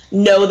to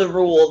know the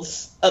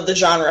rules of the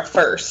genre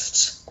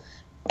first.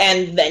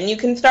 And then you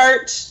can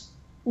start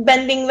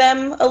bending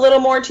them a little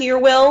more to your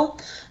will.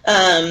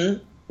 But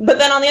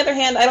then on the other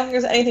hand, I don't think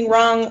there's anything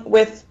wrong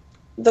with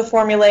the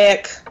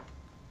formulaic,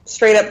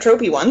 straight-up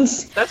tropey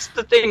ones. That's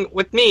the thing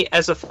with me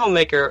as a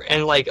filmmaker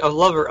and like a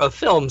lover of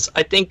films.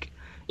 I think,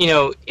 you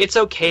know, it's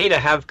okay to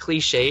have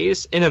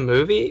cliches in a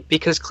movie,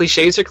 because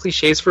cliches are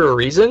cliches for a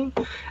reason.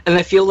 And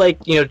I feel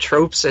like, you know,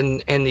 tropes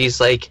and these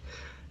like,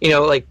 you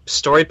know, like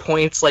story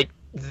points, like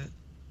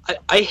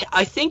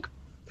I think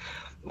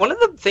one of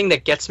the thing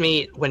that gets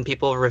me when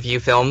people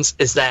review films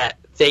is that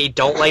they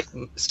don't like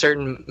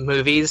certain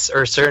movies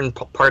or certain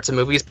parts of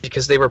movies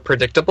because they were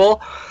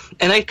predictable.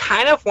 And I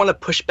kind of want to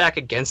push back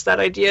against that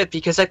idea,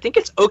 because I think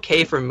it's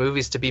okay for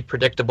movies to be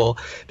predictable,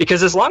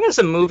 because as long as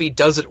a movie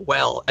does it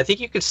well, I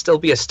think you could still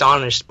be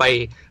astonished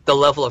by the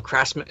level of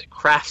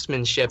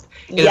craftsmanship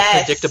in a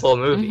predictable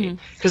movie.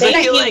 Because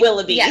I feel like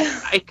Willoughby.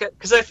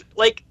 Because I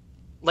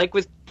like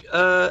with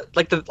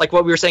like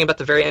what we were saying about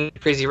the very end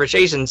of Crazy Rich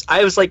Asians,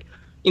 I was like,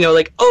 you know,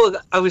 like, oh,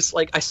 I was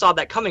like, I saw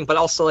that coming, but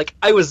also like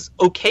I was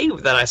okay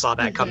that I saw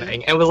that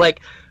coming, and was like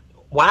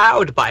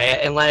wowed by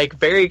it and like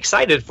very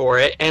excited for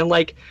it. And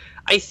like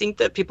I think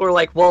that people are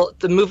like, well,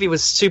 the movie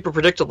was super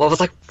predictable. I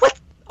was like, what?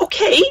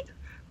 Okay,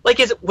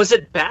 like was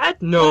it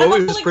bad? No,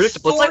 it was like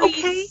predictable. It's like,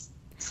 okay.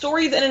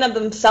 Stories in and of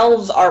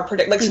themselves are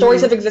predictable. Like,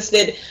 stories have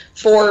existed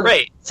for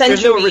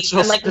centuries.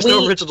 There's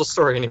no original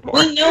story anymore.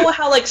 We know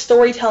how, like,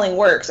 storytelling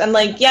works. And,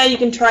 like, yeah, you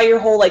can try your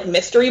whole, like,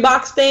 mystery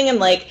box thing. And,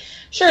 like,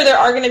 sure, there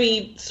are going to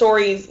be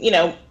stories, you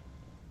know,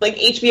 like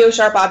HBO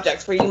Sharp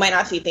Objects, where you might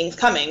not see things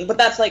coming. But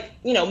that's, like,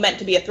 you know, meant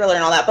to be a thriller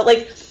and all that. But,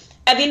 like,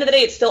 at the end of the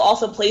day, it still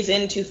also plays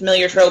into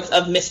familiar tropes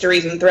of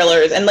mysteries and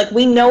thrillers. And, like,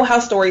 we know how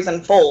stories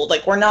unfold.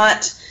 Like, we're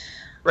not...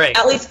 Right.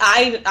 At least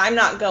I'm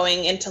not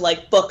going into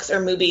like books or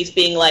movies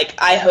being like,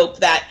 I hope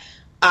that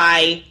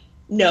I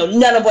know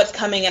none of what's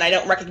coming and I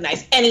don't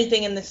recognize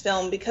anything in this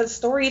film, because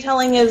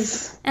storytelling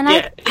is... And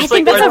I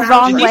think that's a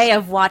wrong way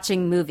of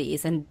watching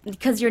movies, and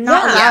because you're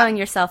not allowing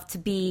yourself to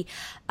be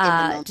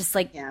just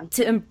like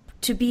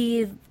to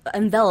be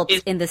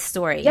enveloped in this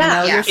story.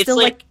 Yeah. You know? You're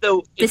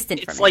still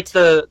distant from it. It's like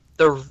the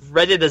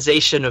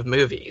Redditization of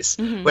movies,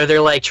 where they're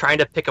like trying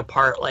to pick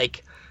apart,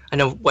 like, I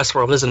know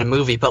Westworld isn't a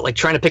movie, but like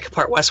trying to pick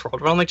apart Westworld,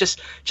 where I'm like,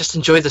 just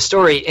enjoy the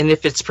story, and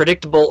if it's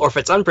predictable or if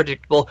it's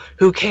unpredictable,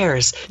 who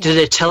cares? Yeah.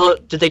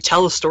 Did they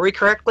tell the story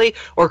correctly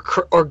or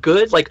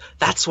good? Like,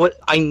 that's what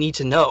I need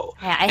to know.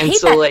 Yeah, I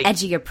hate that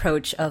edgy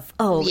approach of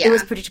it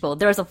was predictable.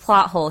 There was a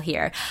plot hole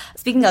here.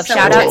 Speaking of,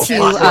 shout out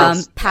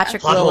to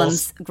Patrick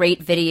Willem's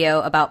great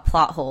video about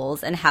plot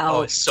holes and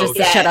how to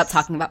shut up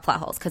talking about plot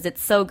holes, because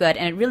it's so good,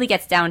 and it really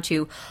gets down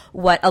to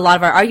what a lot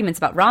of our arguments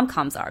about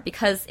rom-coms are,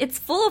 because it's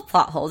full of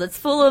plot holes. It's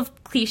full of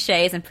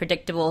cliches and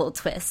predictable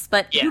twists,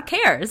 but who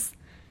cares?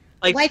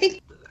 Like, well, I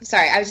think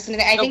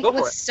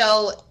what's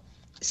so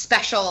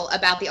special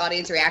about the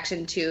audience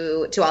reaction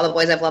to All the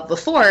Boys I've Loved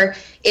Before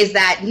is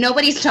that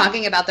nobody's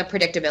talking about the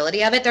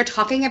predictability of it. They're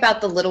talking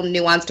about the little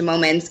nuanced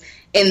moments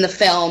in the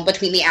film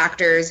between the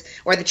actors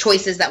or the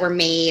choices that were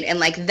made, and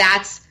like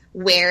that's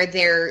where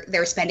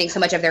they're spending so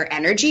much of their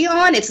energy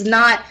on. It's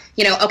not,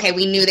 okay,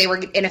 we knew they were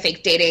in a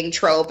fake dating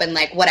trope and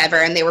like whatever,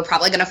 and they were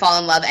probably going to fall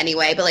in love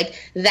anyway, but like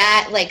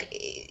that,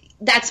 like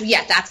that's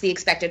the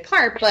expected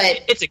part,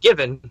 but it's a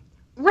given.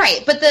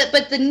 Right, but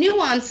the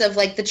nuance of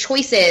like the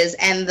choices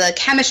and the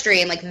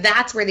chemistry, and like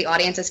that's where the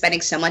audience is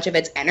spending so much of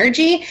its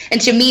energy, and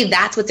to me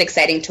that's what's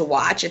exciting to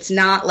watch. It's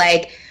not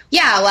like,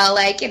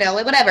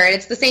 whatever,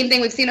 it's the same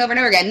thing we've seen over and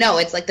over again. No,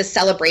 it's like the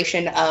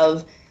celebration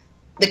of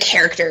the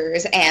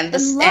characters and the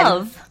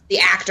love, and the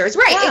actors.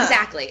 Right, yeah.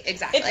 Exactly.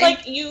 It's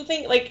like, you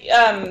think like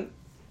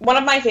one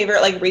of my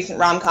favorite like recent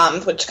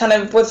rom-coms, which kind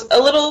of was a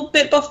little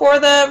bit before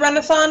the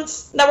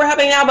renaissance that we're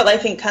having now, but I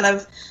think kind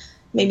of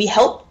maybe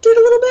helped it a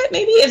little bit,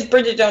 maybe, is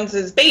Bridget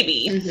Jones's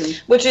Baby,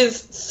 which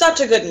is such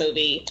a good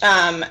movie.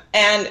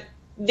 And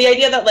the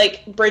idea that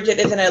like Bridget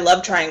is in a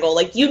love triangle,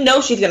 like,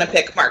 she's gonna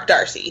pick Mark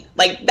Darcy.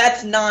 Like,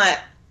 that's not...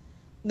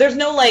 There's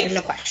no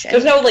question.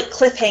 There's no like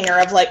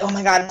cliffhanger of like, oh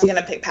my god, is she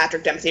gonna pick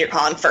Patrick Dempsey or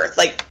Colin Firth?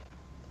 Like,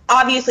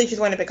 obviously she's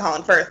going to pick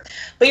Colin Firth,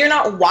 but you're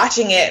not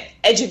watching it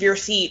edge of your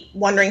seat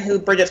wondering who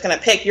Bridget's gonna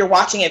pick. You're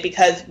watching it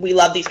because we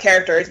love these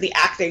characters. The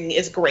acting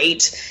is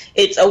great.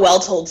 It's a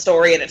well-told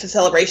story, and it's a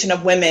celebration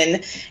of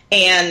women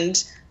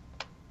and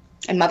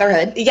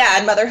motherhood. Yeah,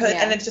 and motherhood,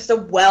 and it's just a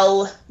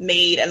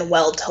well-made and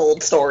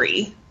well-told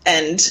story,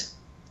 and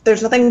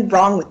there's nothing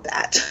wrong with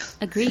that.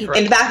 Agreed.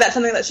 In fact, that's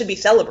something that should be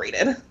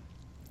celebrated.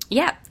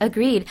 Yeah,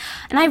 agreed.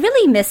 And I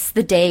really miss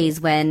the days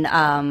when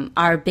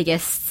our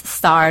biggest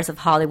stars of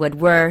Hollywood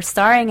were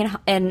starring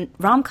in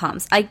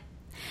rom-coms.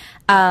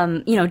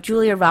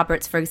 Julia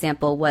Roberts, for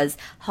example, was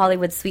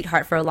Hollywood's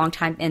sweetheart for a long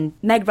time, and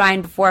Meg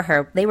Ryan before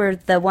her. They were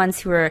the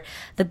ones who were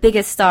the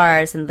biggest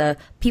stars and the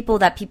people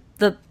that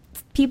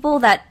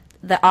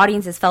the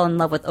audiences fell in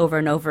love with over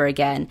and over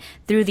again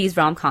through these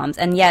rom-coms.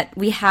 And yet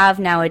we have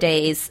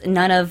nowadays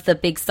none of the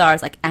big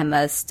stars like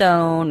Emma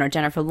Stone or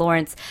Jennifer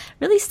Lawrence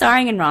really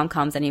starring in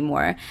rom-coms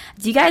anymore.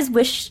 Do you guys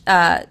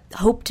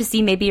hope to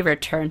see maybe a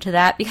return to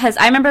that? Because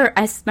I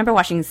remember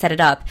watching Set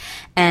It Up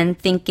and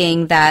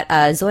thinking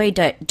that Zoe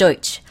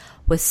Deutsch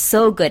was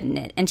so good in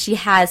it, and she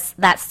has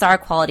that star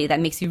quality that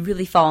makes you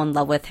really fall in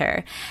love with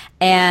her.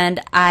 And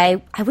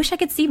I wish I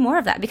could see more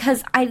of that,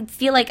 because I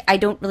feel like I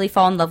don't really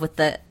fall in love with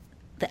the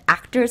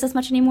actors as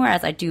much anymore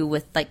as I do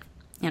with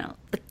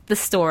the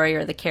story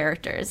or the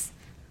characters.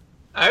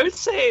 I would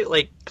say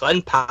like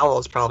Glenn Powell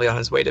is probably on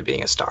his way to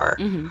being a star,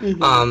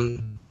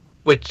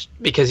 which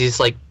because he's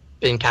like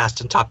been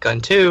cast in Top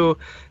Gun 2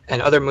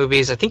 and other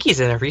movies. I think he's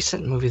in a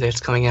recent movie that's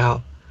coming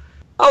out.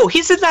 Oh,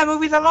 he's in that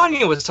movie that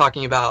Anya was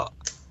talking about,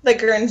 the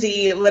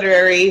Guernsey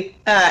Literary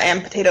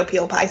and Potato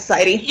Peel Pie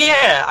Society.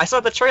 Yeah, I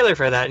saw the trailer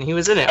for that and he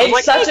was in it. I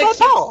was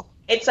like,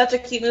 it's such a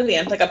cute movie,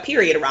 and it's like a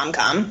period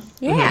rom-com.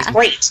 Yeah, it's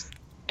great.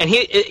 And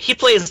he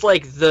plays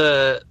like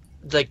the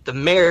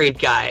married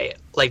guy,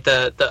 like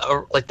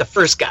the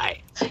first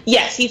guy.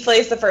 Yes, he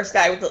plays the first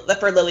guy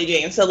for Lily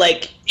James. So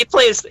like he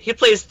plays the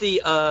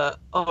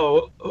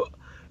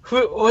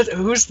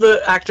who's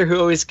the actor who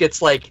always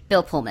gets like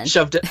Bill Pullman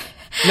shoved it?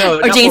 No,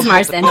 or James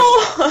Marsden.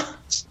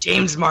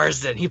 James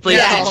Marsden. He plays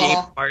the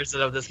James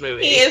Marsden of this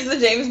movie. He is the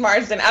James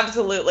Marsden,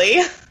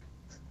 absolutely.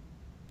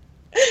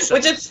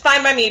 Which is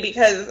fine by me,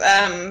 because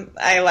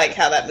I like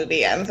how that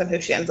movie ends and who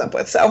she ends up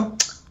with. So.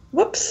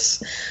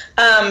 Whoops.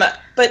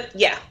 But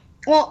yeah.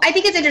 Well, I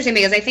think it's interesting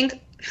because I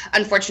think,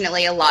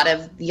 unfortunately, a lot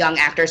of young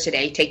actors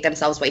today take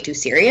themselves way too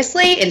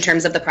seriously in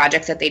terms of the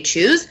projects that they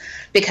choose,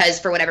 because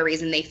for whatever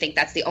reason they think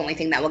that's the only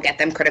thing that will get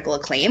them critical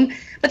acclaim.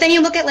 But then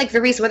you look at like the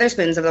Reese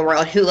Witherspoons of the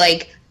world, who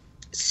like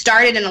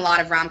started in a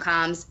lot of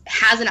rom-coms,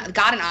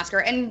 got an Oscar,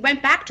 and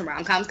went back to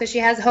rom-coms because she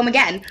has Home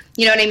Again.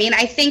 You know what I mean?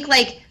 I think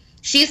like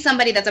she's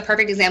somebody that's a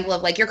perfect example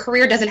of like your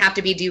career doesn't have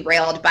to be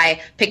derailed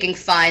by picking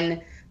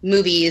fun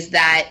movies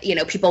that, you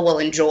know, people will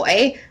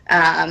enjoy.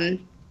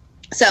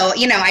 So,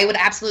 you know, I would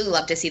absolutely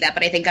love to see that.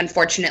 But I think,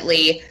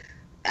 unfortunately,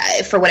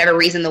 for whatever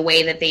reason, the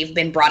way that they've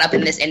been brought up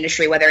in this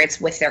industry, whether it's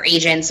with their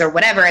agents or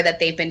whatever, that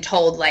they've been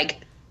told, like,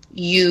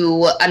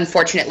 you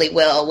unfortunately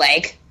will,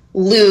 like,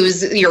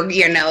 lose your,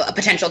 you know, a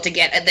potential to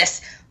get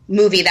this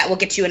movie that will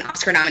get you an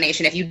Oscar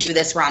nomination if you do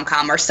this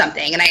rom-com or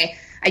something. And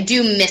I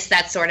do miss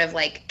that sort of,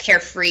 like,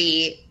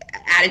 carefree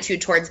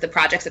attitude towards the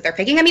projects that they're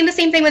picking. I mean, the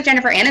same thing with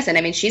Jennifer Aniston.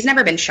 I mean, she's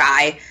never been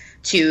shy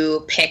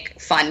to pick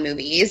fun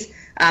movies.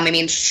 I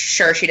mean,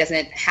 sure, she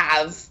doesn't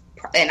have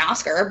an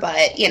Oscar,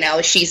 but, you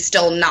know, she's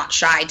still not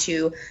shy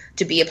to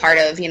be a part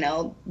of, you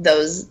know,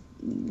 those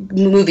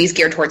movies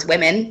geared towards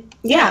women.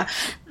 Yeah.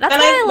 That's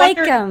why I like,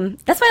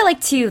 that's why I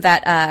like too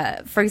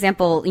that, for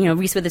example, you know,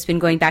 Reese Witherspoon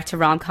going back to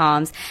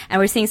rom-coms, and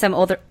we're seeing some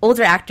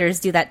older actors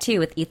do that too,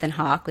 with Ethan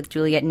Hawke, with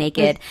Juliet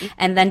Naked,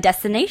 and then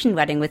Destination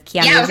Wedding with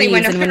Keanu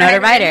Reeves and Winona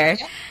Ryder.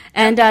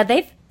 And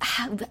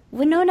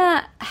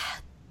Winona,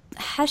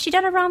 has she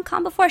done a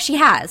rom-com before? She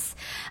has.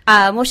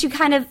 Well, she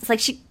kind of, like,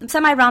 she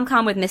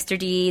semi-rom-com with Mr.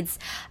 Deeds.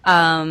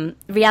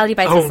 Reality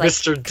Bites is, like,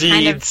 Mr. kind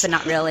Deeds. of, but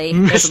not really.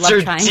 There's a love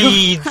Mr. triangle.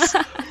 Deeds.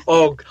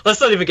 Oh,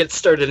 let's not even get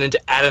started into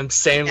Adam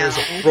Sandler's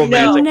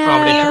romantic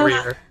comedy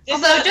career.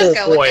 Although, just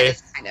go with it.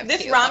 It's kind of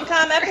This cute.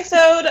 rom-com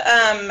episode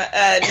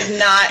does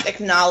not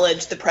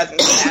acknowledge the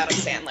presence of Adam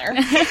Sandler.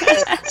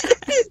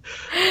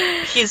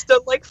 He's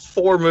done like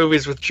 4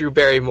 movies with Drew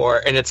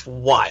Barrymore, and it's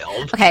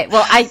wild. Okay,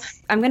 well,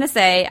 I'm going to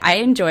say I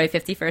enjoy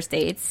 50 First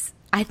Dates.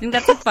 I think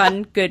that's a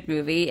fun, good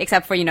movie,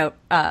 except for, you know,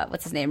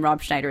 what's his name?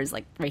 Rob Schneider's,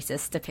 like,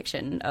 racist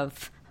depiction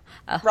of...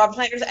 Rob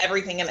Schneider's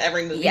everything in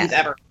every movie he's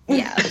ever.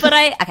 Yeah, but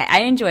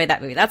I enjoy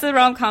that movie. That's a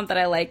rom-com that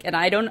I like, and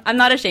I'm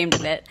not ashamed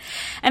of it.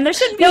 And there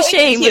shouldn't be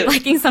shame with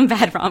liking some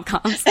bad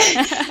rom-coms.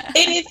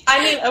 It is,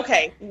 I mean,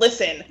 okay,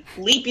 listen,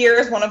 Leap Year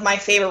is one of my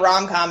favorite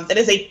rom-coms. It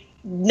is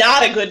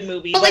not a good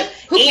movie, but, like,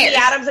 who Amy cares?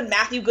 Adams and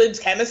Matthew Good's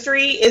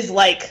chemistry is,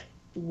 like,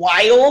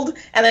 wild,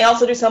 and they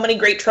also do so many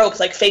great tropes,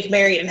 like fake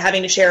married and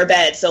having to share a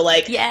bed, so,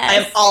 like,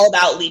 yes. I'm all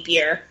about Leap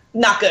Year.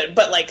 Not good,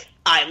 but, like,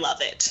 I love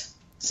it.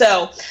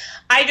 So,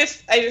 I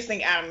just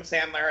think Adam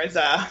Sandler is,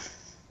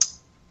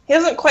 he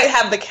doesn't quite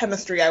have the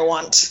chemistry I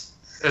want.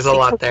 There's a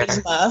lot there.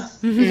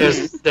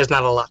 There's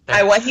not a lot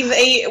there.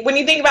 When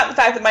you think about the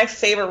fact that my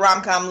favorite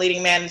rom-com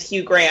leading man is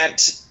Hugh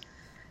Grant.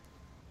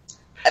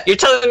 You're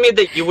telling me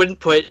that you wouldn't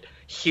put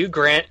Hugh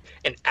Grant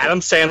and Adam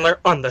Sandler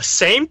on the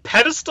same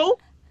pedestal?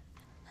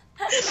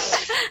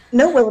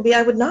 No, Willoughby,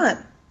 I would not.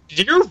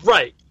 You're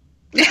right.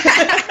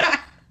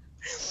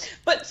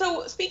 But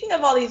so, speaking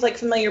of all these, like,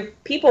 familiar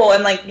people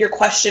and, like, your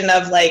question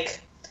of,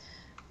 like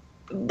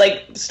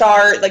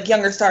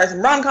younger stars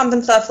and rom-coms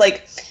and stuff,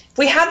 like, if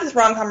we have this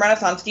rom-com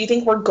renaissance, do you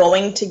think we're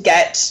going to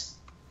get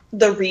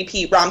the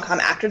repeat rom-com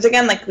actors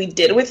again, like we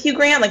did with Hugh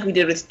Grant, like we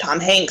did with Tom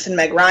Hanks and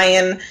Meg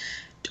Ryan?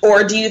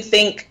 Or do you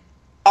think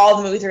all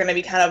the movies are going to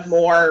be kind of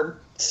more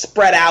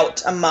spread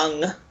out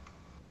among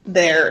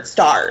their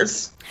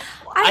stars?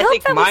 I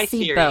think hope that my we'll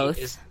see theory both.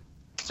 is...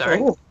 Sorry?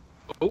 Oh.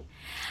 Oh.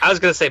 I was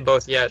going to say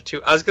both, yeah,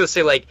 too. I was going to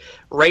say, like,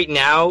 right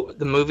now,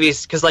 the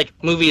movies... Because, like,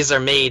 movies are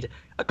made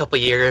a couple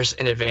years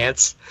in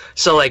advance.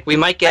 So, like, we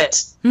might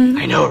get...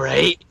 I know,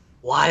 right?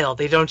 Wild.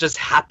 They don't just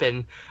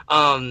happen.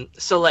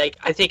 So, like,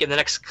 I think in the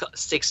next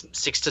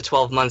 6 to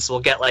 12 months, we'll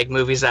get, like,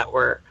 movies that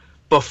were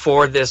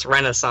before this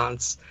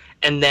renaissance.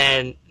 And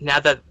then, now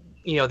that,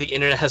 you know, the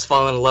internet has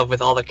fallen in love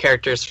with all the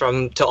characters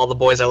from To All the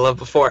Boys I Loved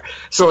Before.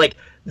 So, like...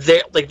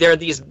 there are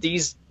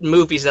these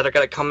movies that are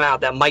going to come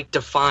out that might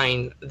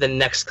define the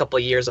next couple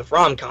of years of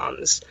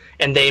rom-coms,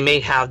 and they may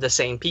have the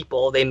same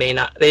people. They may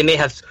not. They may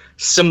have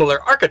similar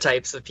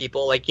archetypes of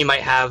people. Like you might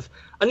have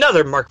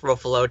another Mark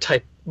Ruffalo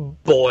type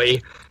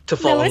boy to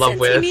fall in love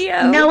with.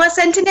 Noah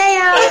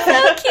Centineo.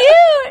 So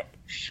cute.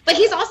 But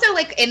he's also,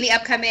 like, in the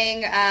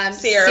upcoming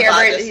Sierra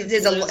Burgess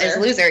is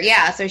Loser.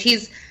 Yeah, so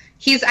he's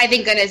I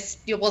think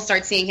we'll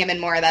start seeing him in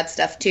more of that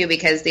stuff too,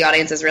 because the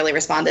audience has really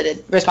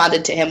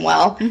responded to him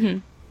well. Mm-hmm.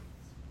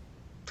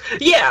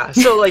 Yeah,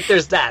 so, like,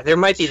 there's that. There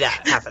might be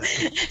that happening.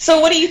 So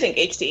what do you think,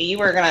 HT? You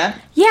were gonna...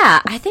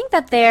 Yeah, I think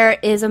that there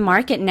is a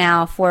market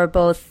now for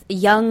both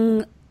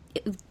young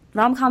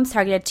rom-coms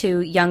targeted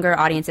to younger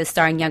audiences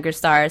starring younger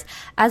stars,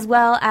 as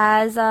well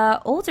as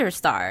older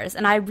stars.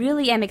 And I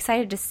really am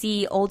excited to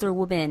see older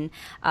women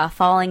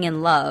falling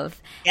in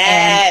love.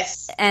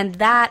 Yes! And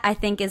that, I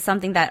think, is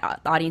something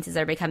that audiences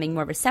are becoming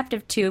more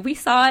receptive to. We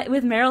saw it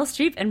with Meryl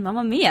Streep and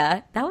Mamma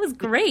Mia. That was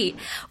great.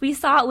 We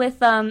saw it with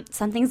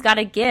Something's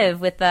Gotta Give,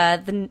 with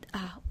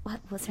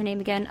what's her name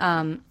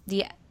again?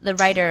 The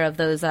writer of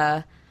those...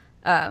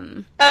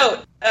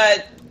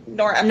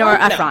 Nora Ephron?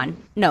 Nora Ephron.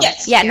 No.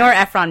 Yes. Yeah, Nora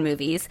Ephron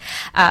movies.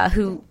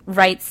 Who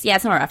writes... Yeah,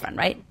 it's Nora Ephron,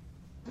 right?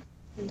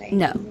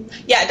 No.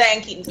 Yeah,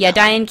 Diane Keaton. Yeah,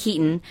 Diane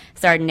Keaton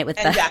starred in it with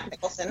And Jack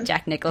Nicholson.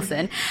 Jack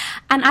Nicholson.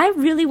 And I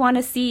really want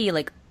to see,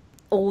 like,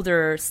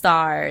 older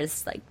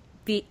stars, like,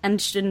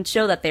 and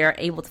show that they are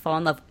able to fall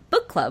in love.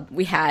 Book club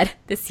we had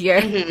this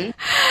year. Mm-hmm.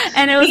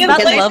 And it was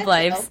about the love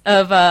lives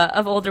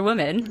of older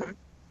women.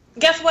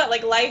 Guess what?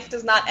 Like, life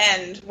does not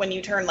end when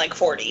you turn, like,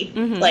 40.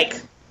 Mm-hmm.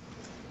 Like,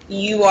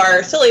 you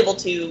are still able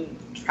to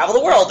travel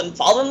the world and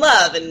fall in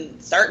love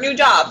and start a new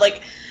job.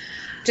 Like,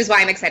 which is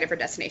why I'm excited for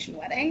Destination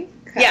Wedding.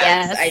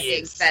 Yes. I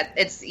think that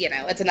it's,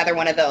 it's another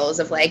one of those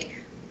of like,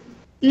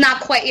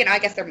 not quite, I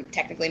guess they're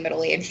technically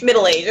middle-aged.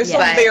 Middle-aged. They're still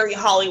very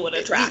Hollywood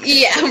attractive.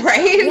 Yeah,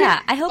 right?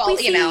 Yeah, I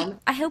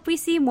hope we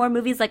see more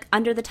movies like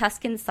Under the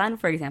Tuscan Sun,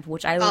 for example,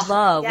 which I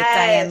love, with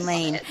Diane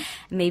Lane.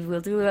 Maybe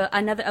we'll do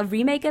a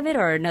remake of it,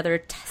 or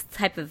another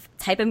type of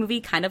movie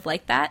kind of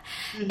like that.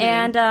 Mm-hmm.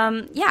 And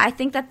I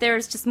think that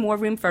there's just more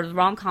room for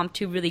rom-com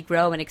to really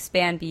grow and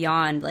expand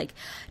beyond like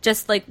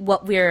just like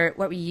what we're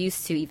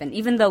used to,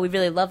 even though we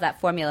really love that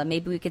formula.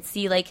 Maybe we could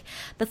see like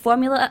the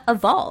formula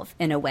evolve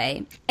in a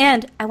way.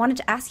 And I wanted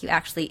to ask you,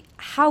 actually,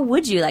 how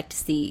would you like to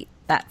see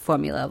that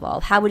formula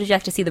evolve? How would you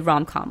like to see the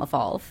rom-com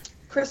evolve?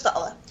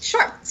 Krystala.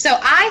 Sure. So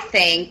I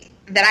think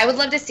that I would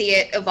love to see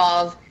it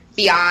evolve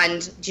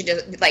beyond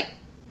just like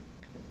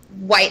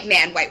white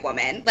man, white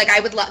woman. Like,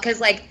 I would love,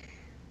 because like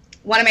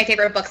one of my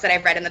favorite books that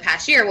I've read in the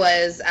past year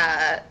was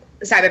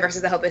Simon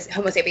versus the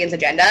Homo sapiens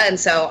agenda, and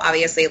so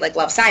obviously like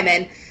love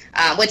Simon,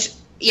 which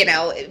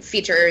it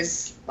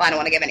features. Well, I don't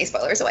want to give any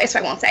spoilers away, so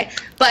I won't say.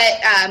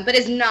 But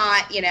is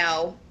not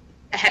a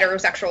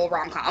heterosexual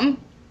rom-com,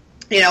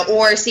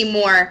 or see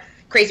more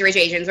Crazy Rich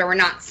Asians, where we're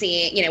not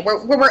seeing,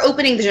 where we're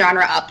opening the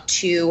genre up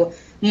to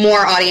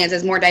more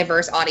audiences, more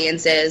diverse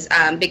audiences,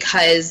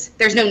 because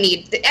there's no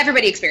need.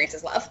 Everybody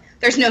experiences love.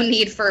 There's no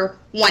need for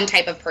one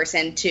type of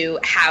person to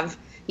have,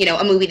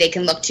 a movie they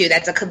can look to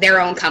that's their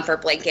own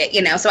comfort blanket,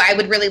 So I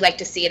would really like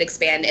to see it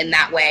expand in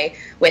that way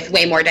with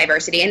way more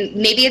diversity. And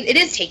maybe it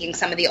is taking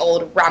some of the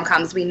old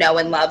rom-coms we know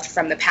and loved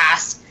from the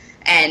past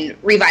and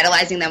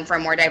revitalizing them for a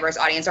more diverse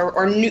audience,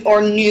 or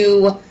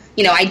new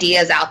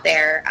ideas out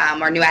there,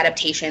 or new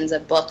adaptations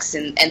of books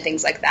and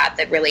things like that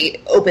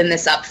really open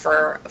this up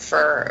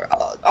for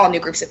all new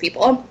groups of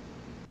people.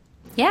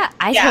 Yeah,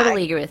 I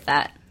totally agree with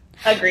that.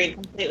 Agreed,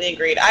 completely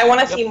agreed. I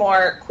want to see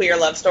more queer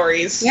love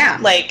stories. Yeah.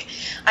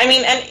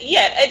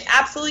 It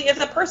absolutely is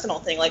a personal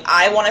thing. Like,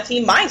 I want to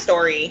see my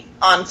story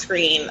on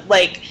screen.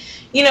 Like,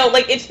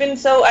 it's been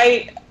so,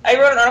 I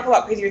wrote an article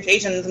about Crazy Rich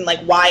Asians and,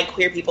 like, why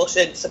queer people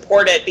should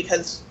support it,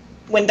 because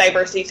when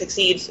diversity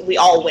succeeds, we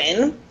all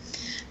win.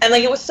 And,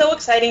 like, it was so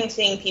exciting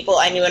seeing people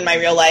I knew in my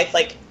real life,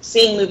 like,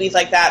 seeing movies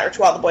like that, or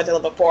To All the Boys I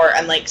Loved Before,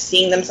 and, like,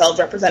 seeing themselves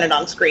represented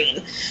on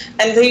screen.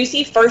 And so you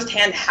see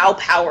firsthand how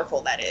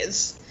powerful that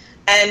is.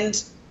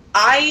 And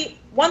I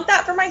want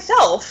that for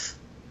myself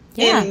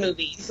in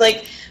movies.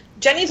 Like,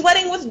 Jenny's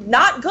Wedding was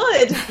not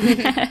good.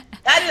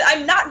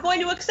 I'm not going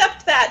to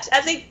accept that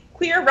as a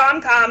queer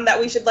rom-com that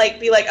we should,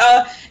 like, be like,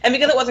 and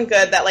because it wasn't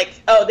good, that,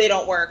 like, they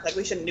don't work. Like,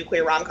 we shouldn't do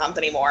queer rom-coms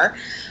anymore.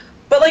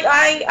 But, like,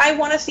 I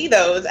want to see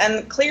those.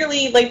 And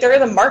clearly, like, there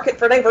is a market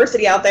for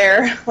diversity out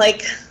there.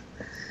 Like,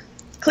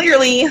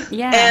 clearly.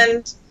 Yeah.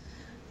 And,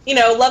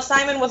 Love,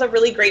 Simon was a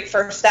really great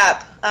first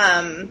step.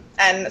 And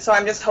so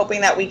I'm just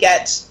hoping that we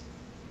get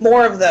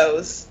more of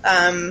those,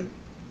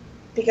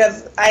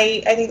 because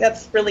I think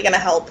that's really going to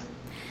help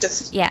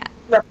just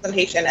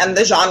representation and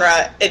the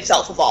genre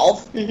itself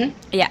evolve. Mm-hmm.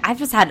 Yeah, I've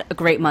just had a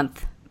great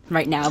month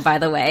right now, by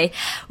the way,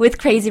 with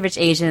Crazy Rich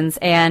Asians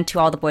and To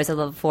All the Boys I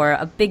Loved Before,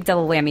 a big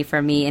double whammy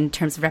for me in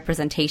terms of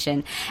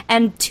representation,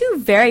 and two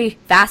very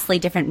vastly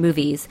different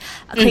movies.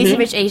 Crazy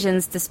Rich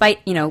Asians, despite,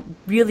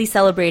 really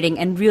celebrating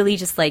and really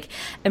just, like,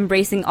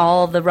 embracing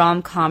all the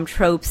rom-com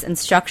tropes and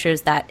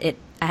structures that it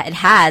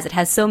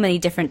has so many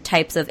different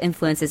types of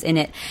influences in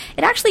it.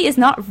 It actually is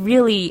not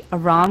really a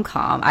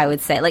rom-com, I would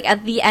say.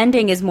 Like, the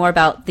ending is more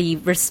about the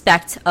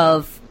respect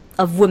of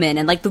women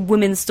and, like, the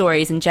women's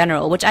stories in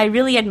general, which I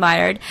really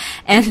admired,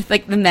 and,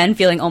 like, the men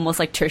feeling almost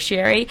like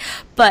tertiary.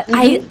 But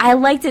I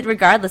liked it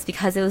regardless,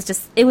 because it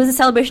was a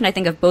celebration, I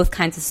think, of both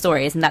kinds of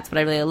stories, and that's what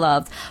I really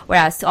loved.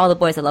 Whereas To All the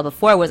Boys I Loved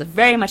Before was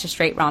very much a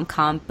straight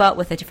rom-com, but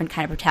with a different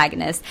kind of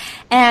protagonist,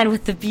 and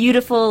with the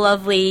beautiful,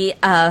 lovely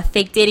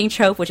fake dating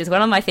trope, which is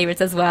one of my favorites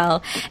as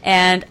well,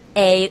 and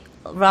a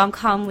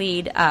rom-com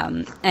lead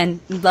and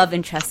love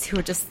interests who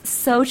were just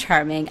so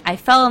charming. I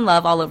fell in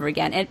love all over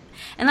again,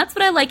 and that's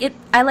what I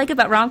like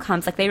about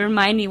rom-coms. Like, they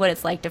remind me what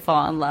it's like to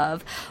fall in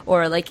love,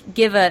 or like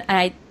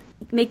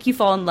make you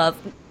fall in love,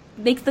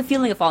 make the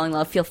feeling of falling in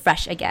love feel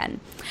fresh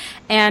again.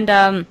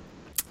 And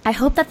I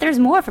hope that there's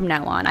more from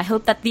now on. I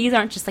hope that these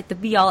aren't just like the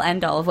be-all,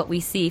 end-all of what we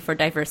see for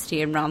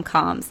diversity in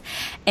rom-coms.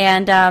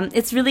 And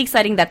it's really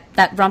exciting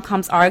that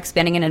rom-coms are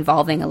expanding and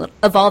evolving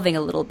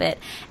a little bit.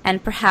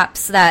 And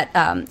perhaps that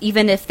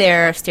even if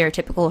they're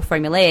stereotypical or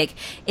formulaic,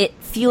 it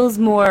feels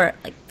more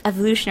like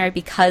evolutionary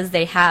because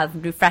they have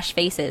new, fresh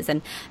faces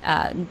and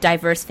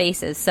diverse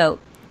faces. So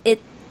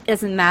it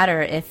doesn't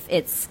matter if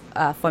it's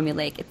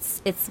formulaic.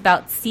 It's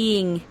about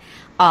seeing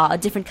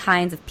different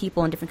kinds of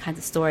people and different kinds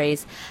of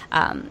stories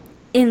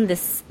in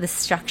this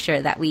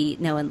structure that we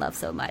know and love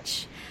so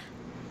much.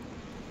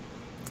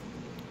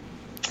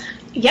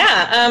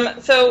 Yeah,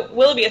 so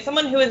Willoughby, as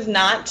someone who is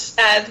not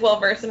as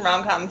well-versed in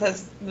rom-coms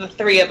as the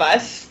three of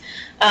us,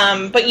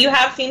 but you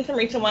have seen some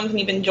recent ones and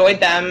you've enjoyed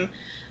them,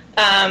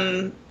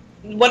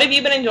 what have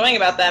you been enjoying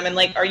about them? And,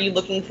 like, are you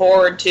looking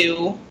forward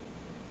to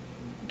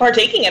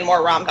partaking in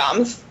more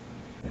rom-coms.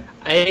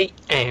 I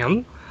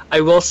am. I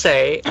will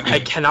say I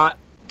cannot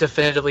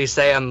definitively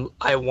say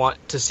I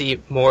want to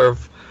see more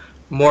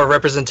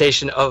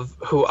representation of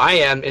who I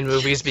am in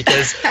movies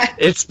because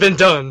it's been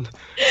done.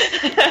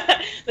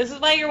 This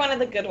is why you're one of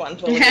the good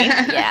ones, Willoughby.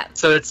 Yeah.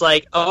 So it's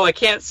like, oh, I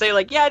can't say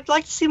like, yeah, I'd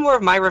like to see more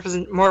of my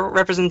more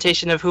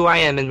representation of who I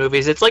am in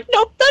movies. It's like,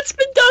 nope, that's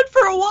been done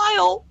for a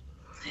while,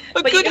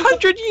 a good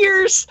 100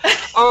 years.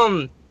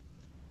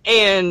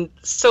 And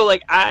so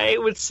like I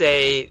would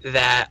say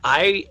that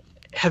I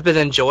have been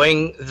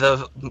enjoying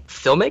the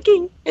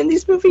filmmaking in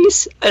these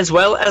movies as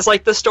well as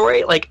like the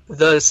story. Like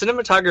the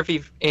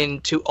cinematography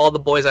in To All the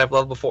Boys I've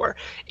Loved Before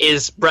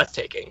is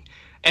breathtaking.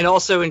 And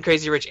also in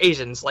Crazy Rich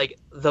Asians, like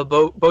the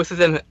both of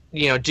them,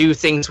 do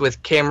things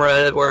with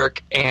camera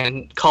work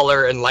and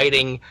color and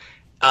lighting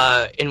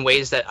in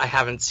ways that I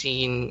haven't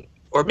seen,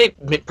 or maybe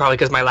probably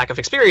because of my lack of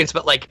experience,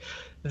 but like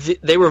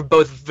they were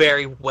both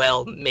very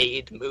well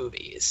made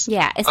movies.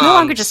 Yeah, it's no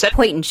longer just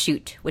point and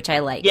shoot, which I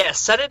like. Yeah,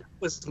 Set It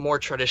was more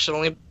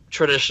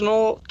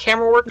traditional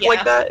camera work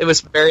like that. It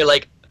was very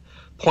like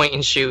point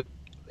and shoot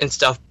and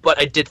stuff, but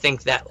I did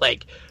think that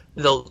like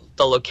the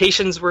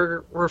locations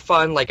were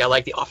fun. Like I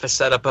like the office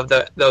setup of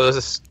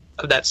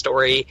that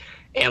story,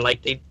 and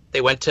like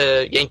they went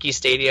to Yankee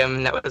Stadium,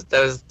 and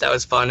that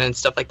was fun and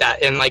stuff like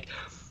that. And like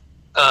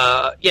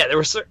there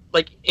were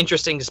like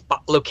interesting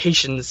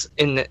locations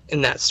in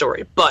that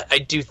story, but I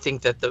do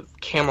think that the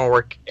camera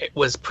work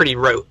was pretty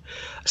rote.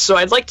 So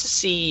I'd like to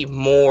see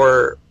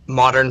more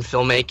modern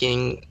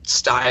filmmaking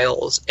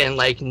styles and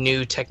like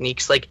new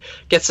techniques, like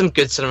get some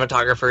good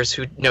cinematographers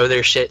who know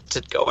their shit to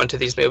go into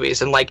these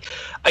movies. And like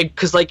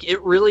because like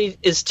it really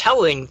is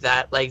telling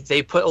that like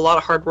they put a lot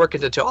of hard work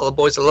into To All the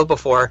Boys I Loved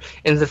Before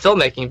in the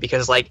filmmaking,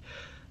 because like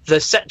the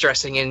set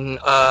dressing in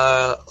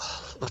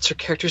what's her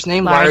character's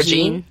name? Lara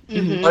Jean.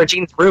 Mm-hmm. Lara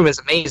Jean's room is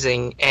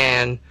amazing,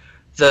 and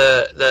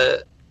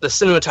the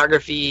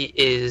cinematography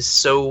is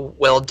so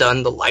well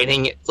done. The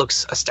lighting, it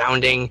looks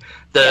astounding.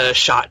 The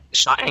shot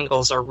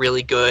angles are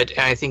really good, and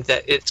I think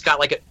that it's got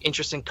like an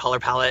interesting color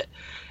palette.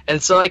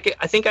 And so like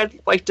I think I'd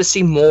like to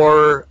see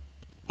more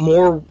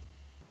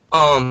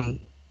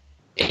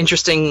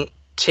interesting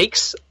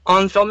takes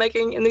on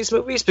filmmaking in these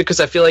movies,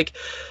 because I feel like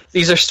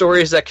these are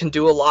stories that can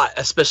do a lot,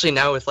 especially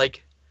now with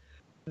like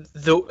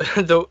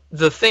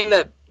the thing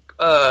that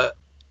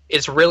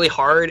is really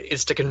hard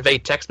is to convey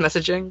text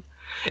messaging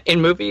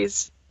in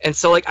movies. And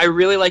so like I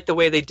really like the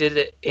way they did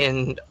it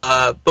in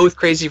both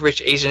Crazy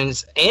Rich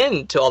Asians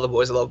and To All the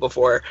Boys I Loved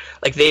Before.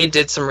 Like they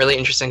did some really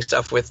interesting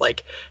stuff with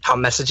like how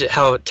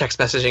text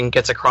messaging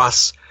gets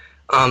across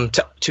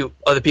to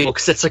other people,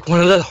 because it's like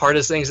one of the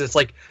hardest things. It's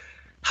like,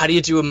 how do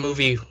you do a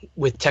movie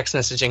with text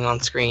messaging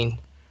on screen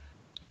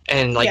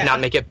and like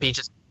not make it be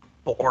just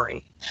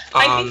boring?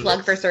 I think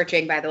plug for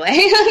searching, by the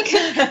way.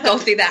 Go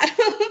see that,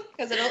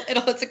 because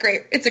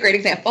it's a great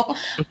example.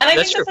 And I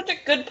think that's such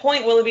a good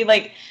point, Willoughby.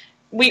 Like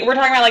we're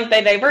talking about like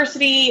the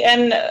diversity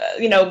and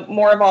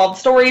more evolved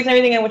stories and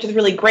everything, and which is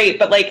really great.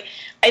 But like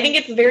I think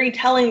it's very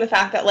telling the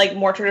fact that like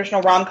more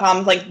traditional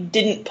rom-coms like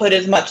didn't put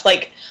as much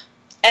like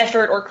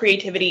effort or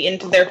creativity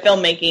into their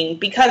filmmaking,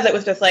 because it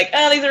was just like,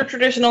 oh, these are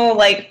traditional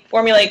like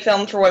formulaic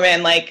films for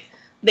women. Like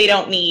they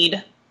don't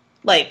need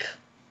like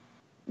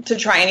to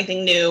try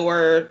anything new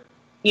or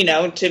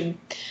to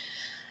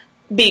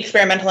be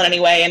experimental in any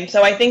way. And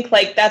so I think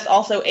like that's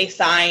also a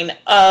sign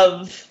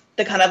of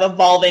the kind of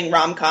evolving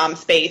rom-com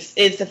space,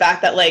 is the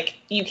fact that like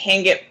you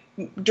can get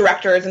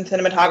directors and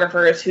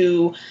cinematographers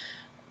who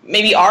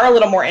maybe are a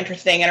little more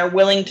interesting and are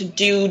willing to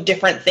do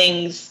different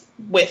things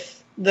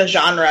with the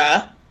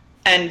genre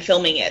and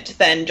filming it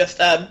than just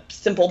a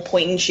simple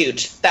point and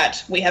shoot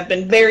that we have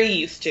been very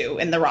used to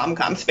in the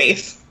rom-com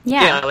space.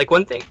 Yeah, like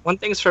one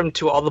thing's from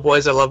To All the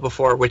Boys I Loved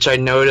Before, which I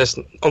noticed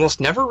almost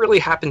never really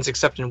happens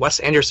except in Wes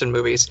Anderson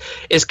movies,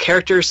 is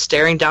characters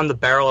staring down the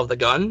barrel of the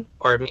gun,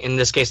 or in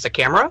this case the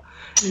camera,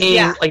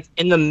 and like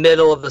in the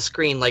middle of the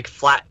screen, like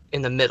flat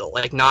in the middle,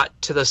 like not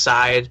to the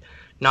side,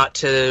 not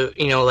to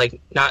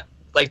not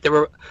like they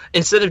were,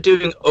 instead of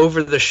doing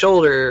over the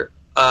shoulder,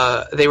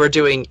 they were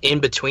doing in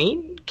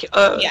between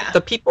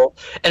the people,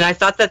 and I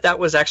thought that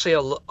was actually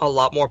a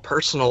lot more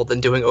personal than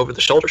doing over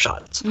the shoulder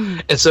shots.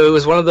 And so it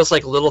was one of those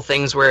like little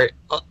things where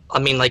I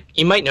mean, like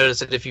you might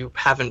notice it if you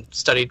haven't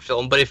studied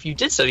film, but if you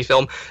did study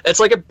film, it's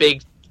like a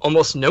big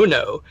almost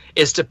no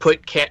is to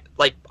put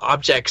like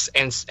objects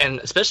and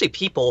especially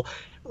people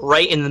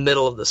right in the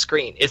middle of the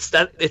screen.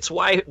 It's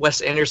why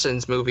Wes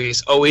Anderson's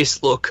movies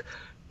always look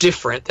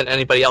different than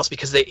anybody else,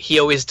 because he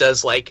always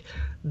does like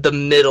the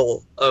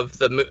middle of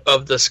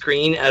the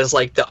screen as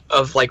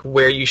like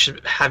where you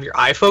should have your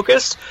eye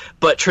focused.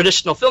 But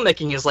traditional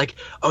filmmaking is like,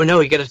 oh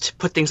no, you got to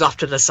put things off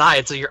to the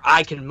side so your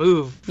eye can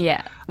move.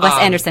 Yeah, Wes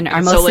Anderson,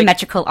 our most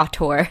symmetrical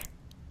auteur.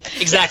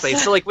 Exactly.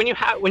 So like when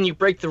you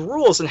break the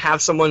rules and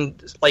have someone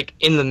like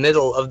in the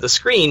middle of the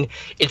screen,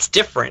 it's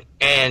different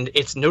and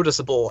it's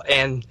noticeable,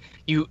 and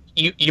you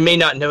may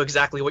not know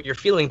exactly what you're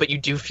feeling, but you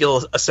do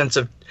feel a sense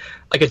of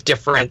like a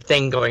different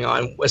thing going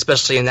on,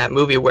 especially in that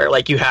movie where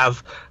like you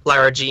have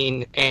Lara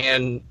Jean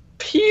and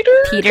Peter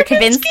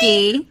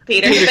Kavinsky.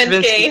 Peter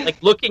Kavinsky.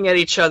 like looking at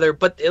each other,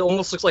 but it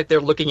almost looks like they're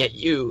looking at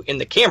you in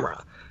the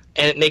camera,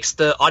 and it makes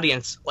the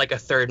audience like a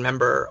third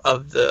member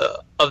of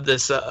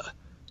this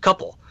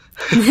couple.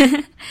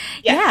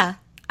 Yeah,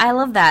 I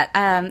love that.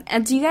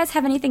 And do you guys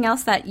have anything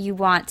else that you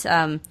want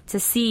to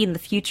see in the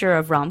future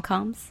of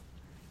rom-coms?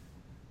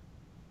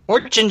 More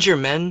ginger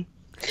men.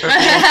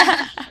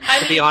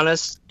 To be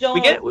honest,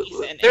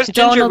 there's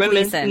ginger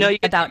women. You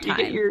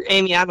get your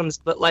Amy Adams,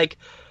 but like,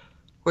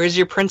 where's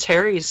your Prince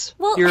Harry's?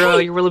 Well,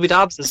 your Willoughby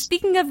Dobbses.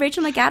 Speaking of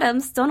Rachel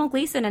McAdams, Donald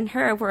Gleason and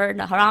her were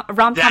in a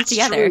rom-com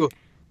together. That's true.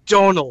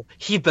 Donald,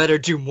 he better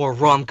do more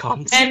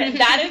rom-coms. And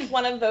that is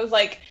one of those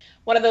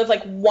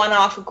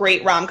one-off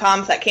great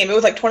rom-coms that came. It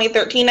was like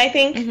 2013, I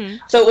think. Mm-hmm.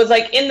 So it was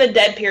like in the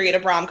dead period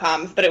of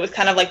rom-coms, but it was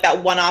kind of like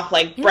that one-off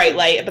bright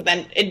light, but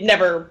then it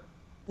never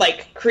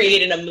like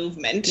created a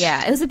movement.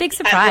 Yeah, it was a big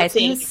surprise.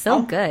 It was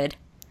so good.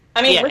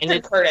 I mean,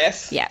 Richard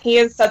Curtis. Yeah, he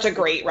is such a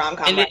great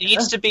rom-com. And it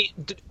needs to be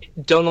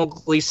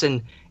Donald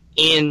Gleason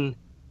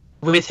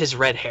with his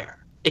red hair.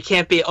 It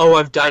can't be,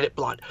 I've dyed it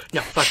blonde. No,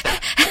 fuck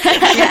that.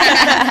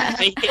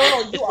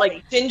 Donald, you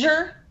are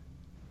ginger.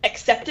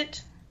 Accept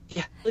it.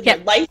 Yeah. Live your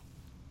life.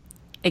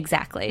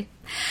 Exactly.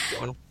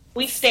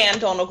 We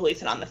stand Donald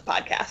Gleason on this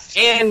podcast.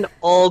 And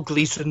all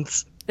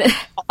Gleasons.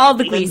 All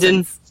the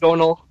Gleasons.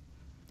 Donald.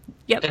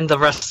 Yep. And the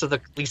rest of the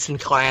Gleason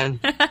clan.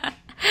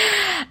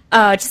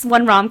 Just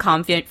one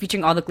rom-com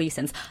featuring all the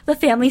Gleasons. The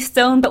Family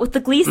Stone, but with the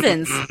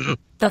Gleasons.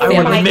 The Family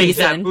I want to make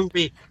Gleason. that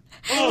movie.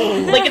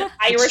 Like an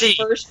Irish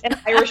version.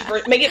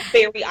 Make it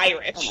very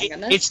Irish. Oh my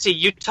goodness. HT,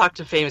 you talk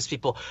to famous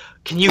people.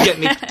 Can you get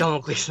me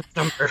Donald Gleason's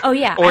number? Oh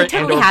yeah, I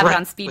totally have it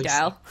on speed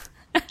dial.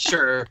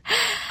 Sure.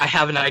 I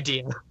have an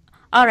idea.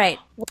 All right.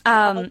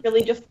 That's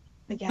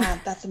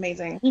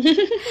amazing.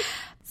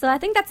 So I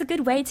think that's a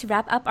good way to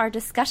wrap up our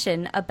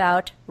discussion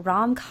about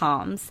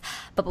rom-coms.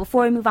 But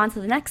before we move on to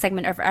the next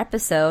segment of our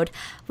episode,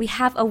 we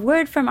have a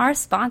word from our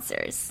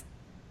sponsors.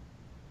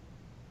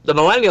 The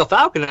Millennial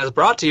Falcon is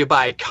brought to you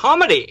by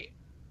comedy.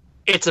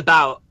 It's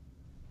about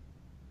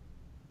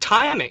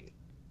timing.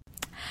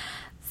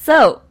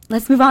 So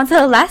let's move on to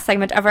the last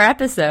segment of our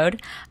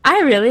episode. I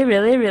really,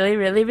 really, really,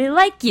 really, really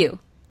like you.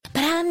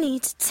 But I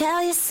need to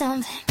tell you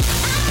something.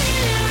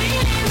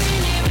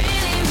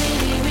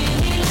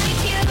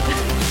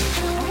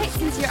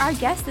 You're our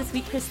guest this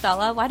week,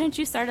 Krystala. Why don't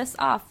you start us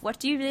off? What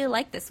do you really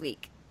like this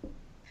week?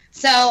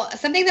 So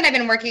something that I've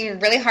been working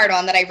really hard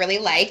on that I really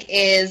like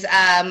is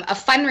a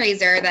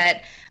fundraiser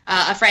that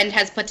a friend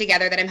has put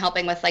together that I'm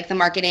helping with like the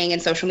marketing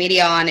and social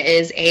media on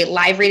is a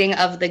live reading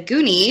of the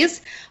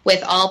Goonies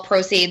with all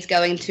proceeds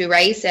going to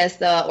Raíces,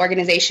 the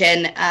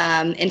organization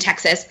in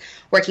Texas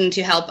working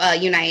to help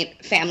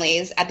unite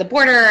families at the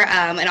border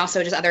and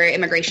also just other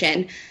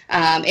immigration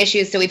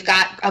issues. So we've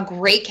got a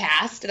great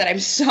cast that I'm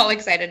so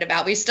excited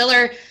about. We still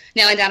are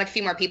nailing down a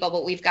few more people,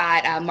 but we've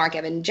got Mark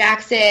Evan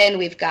Jackson,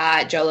 we've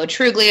got Jolo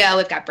Truglio,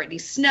 we've got Brittany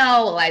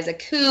Snow, Eliza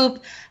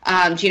Coop,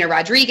 Gina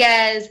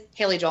Rodriguez,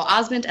 Haley Joel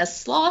Osment as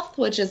Sloth,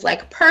 which is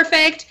like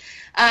perfect.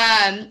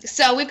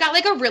 So we've got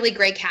like a really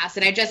great cast,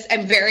 and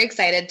I'm very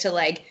excited to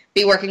like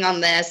be working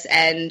on this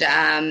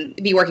and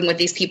be working with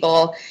these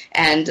people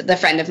and the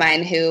friend of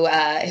mine who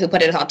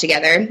put it all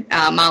together,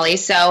 Molly.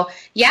 So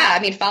yeah, I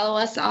mean, follow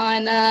us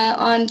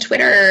on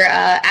Twitter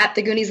at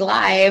The Goonies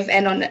Live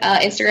and on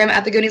Instagram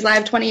at The Goonies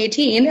Live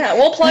 2018. Yeah,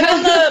 we'll plug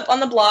on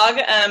the blog.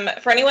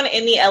 For anyone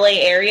in the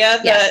LA area,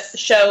 the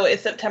show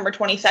is September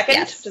 22nd,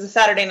 which is a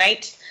Saturday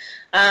night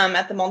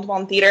at the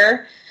Montalban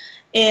Theater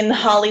in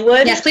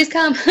Hollywood. Yes, please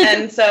come.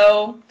 And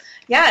so,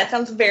 yeah, it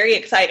sounds very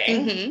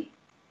exciting. Mm-hmm.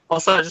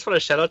 Also, I just want to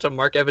shout out to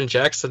Mark Evan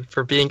Jackson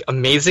for being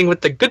amazing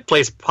with the Good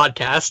Place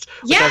podcast,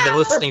 which I've been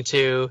listening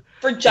to.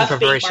 For just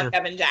being Mark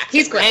Evan Jackson.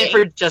 He's great. And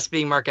for just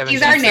being Mark Evan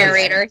Jackson. He's our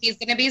narrator. He's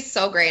going to be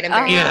so great. I'm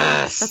very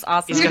yes. That's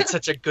awesome. He's got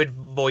such a good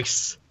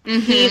voice. Mm-hmm.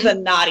 He's a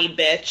naughty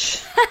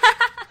bitch.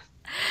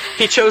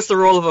 He chose the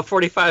role of a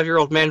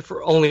 45-year-old man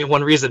for only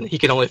one reason. He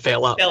can only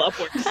fail up. Fail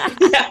upwards.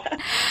 Yeah.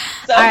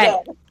 So all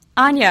right. Good.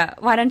 Anya,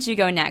 why don't you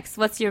go next?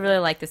 What's your really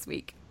like this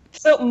week?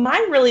 So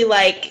my really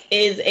like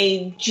is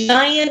a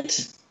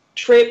giant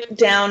trip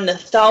down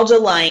nostalgia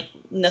lane.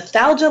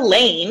 Nostalgia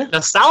line.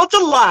 Nostalgia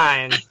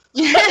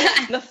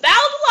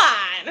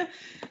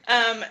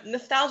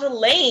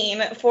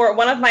line for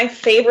one of my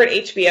favorite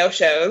HBO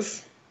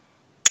shows.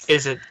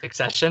 Is it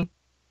Succession?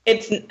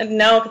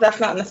 No, because that's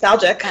not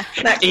nostalgic. I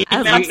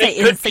was about to say,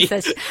 is it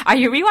Succession? Are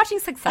you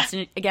rewatching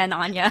Succession again,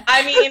 Anya?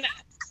 I mean,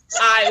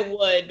 I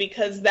would,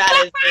 because that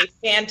is a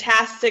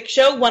fantastic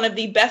show. One of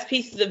the best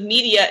pieces of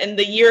media in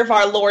the year of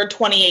our Lord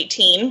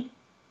 2018.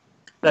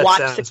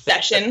 Watch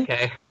Succession.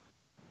 Okay.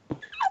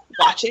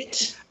 Watch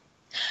it.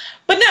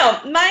 But no,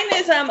 mine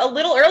is a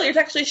little earlier. It's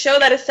actually a show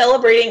that is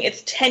celebrating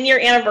its 10-year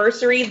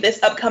anniversary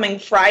this upcoming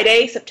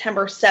Friday,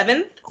 September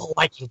 7th. Oh,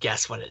 I can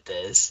guess what it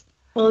is.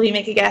 Will you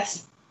make a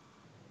guess?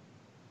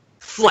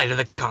 Flight of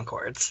the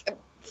Conchords.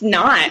 It's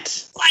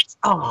not. What?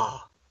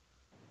 Oh.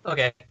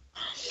 Okay.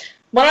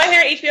 One of my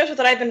favorite HBO shows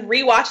that I've been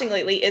rewatching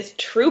lately is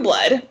True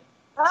Blood.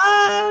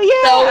 Oh,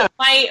 So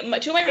yeah.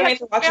 two of my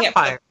roommates were watching it.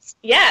 Vampires.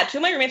 Two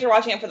of my roommates were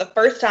watching it for the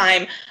first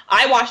time.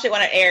 I watched it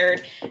when it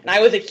aired, and I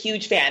was a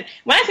huge fan.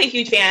 When I say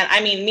huge fan,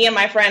 I mean me and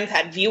my friends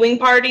had viewing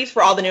parties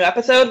for all the new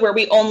episodes where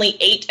we only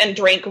ate and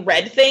drank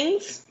red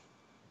things.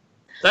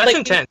 That's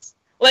intense.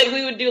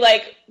 We would do,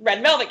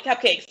 red velvet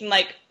cupcakes and,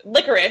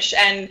 licorice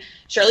and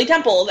Shirley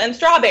Temples and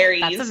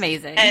strawberries. That's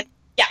amazing. And,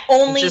 we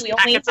only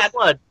had...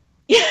 blood.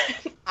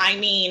 I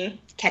mean...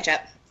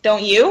 Ketchup.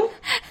 Don't you?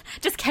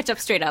 Just ketchup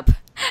straight up.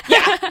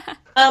 Yeah.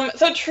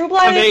 So True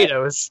Blood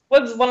Tomatoes.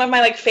 was one of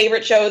my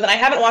favorite shows, and I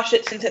haven't watched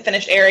it since it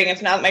finished airing. And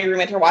so now that my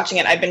roommates are watching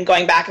it, I've been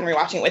going back and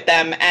rewatching it with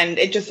them, and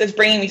it just is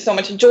bringing me so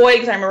much joy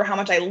because I remember how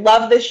much I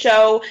love this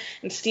show.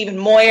 And Stephen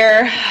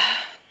Moyer,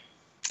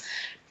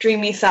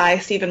 dreamy sigh,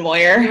 Stephen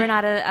Moyer. You were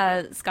not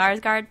a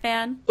Skarsgård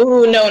fan?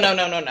 Ooh,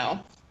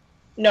 no.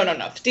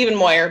 Stephen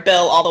Moyer,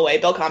 Bill all the way,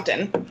 Bill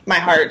Compton, my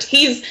heart.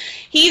 He's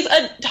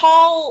a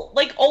tall,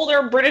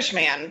 older British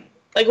man.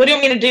 What do you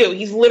want me to do?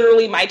 He's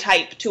literally my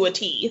type to a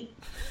T.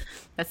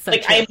 That's so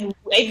true.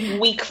 I'm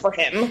weak for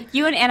him.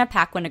 You and Anna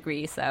Paquin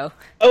agree, so.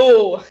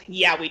 Oh,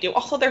 yeah, we do.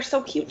 Also, they're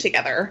so cute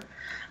together.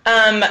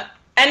 And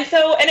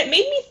it made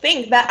me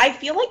think that I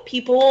feel like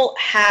people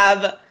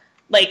have,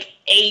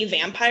 a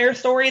vampire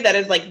story that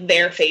is,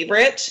 their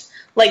favorite.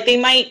 They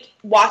might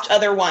watch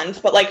other ones,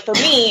 but, for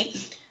me...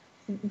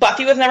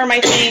 Buffy was never my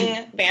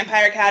thing,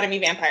 Vampire Academy,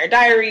 Vampire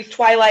Diaries,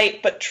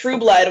 Twilight, but True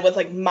Blood was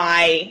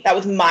that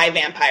was my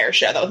vampire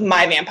show. That was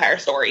my vampire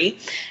story.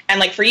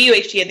 And for you,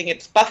 HT, I think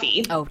it's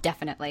Buffy. Oh,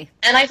 definitely.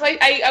 And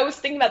I was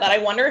thinking about that. I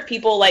wonder if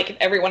people, if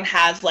everyone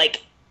has,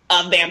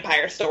 a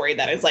vampire story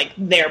that is,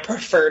 their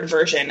preferred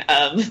version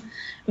of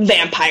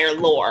vampire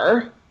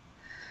lore.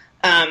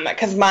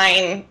 Because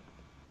mine,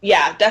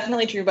 yeah,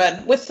 definitely True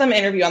Blood, with some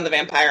interview on the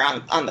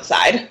vampire on the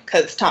side,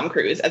 because Tom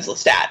Cruise as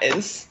Lestat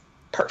is...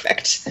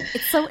 perfect.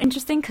 It's so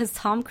interesting because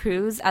Tom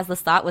Cruise as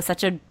Lestat was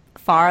such a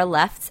far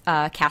left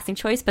casting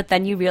choice, but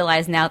then you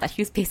realize now that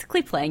he was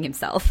basically playing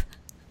himself.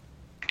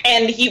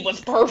 And he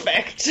was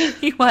perfect.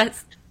 He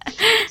was.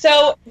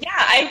 So, yeah,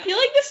 I feel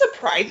like this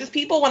surprises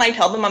people when I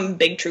tell them I'm a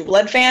big True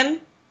Blood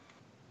fan,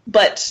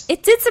 but...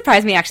 It did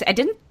surprise me, actually. I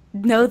didn't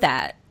know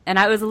that, and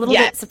I was a little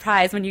bit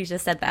surprised when you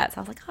just said that, so I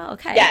was like, oh,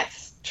 okay.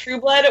 Yes.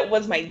 True Blood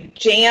was my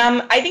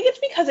jam. I think it's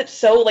because it's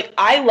so,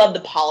 I love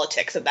the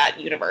politics of that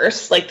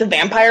universe. The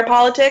vampire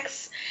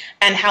politics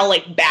and how,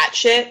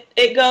 batshit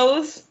it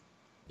goes.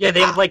 Yeah,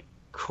 they have,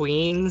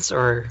 queens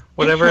or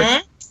whatever. Mm-hmm.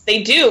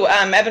 They do.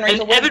 Evan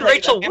Rachel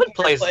Wood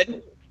plays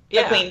Queen.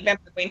 Vampire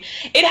Queen.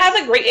 It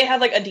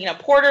has, Adina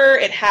Porter.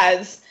 It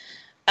has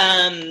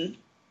Alexander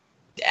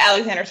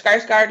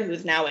Skarsgård, who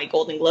is now a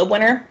Golden Globe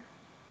winner.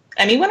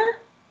 Emmy winner?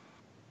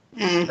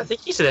 I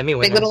think he's an Emmy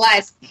winner. Big Little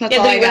Lies. That's yeah,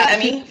 all did I he win got.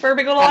 an Emmy for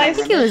Big Little Lies?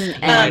 I think it was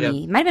an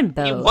Emmy. Might have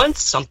been both. He won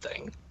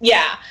something.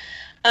 Yeah.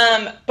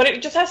 But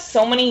it just has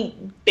so many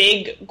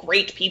big,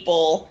 great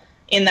people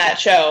in that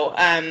show.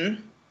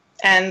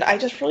 And I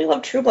just really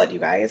love True Blood, you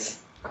guys.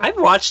 I've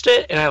watched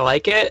it, and I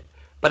like it,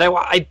 but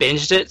I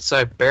binged it, so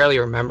I barely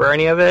remember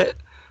any of it.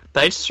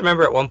 But I just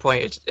remember at one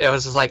point, it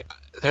was just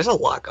there's a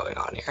lot going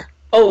on here.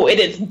 Oh, it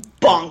is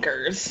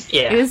bonkers.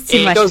 Yeah. It was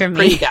too much for me. It goes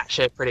pretty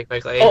batshit pretty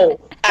quickly. Oh,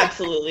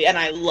 absolutely, and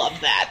I love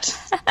that.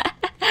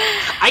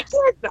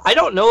 I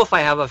don't know if I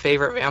have a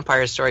favorite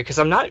vampire story, because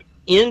I'm not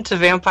into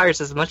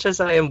vampires as much as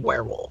I am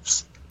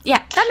werewolves.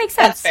 Yeah, that makes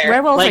sense. That's fair.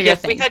 Werewolves are your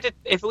thing.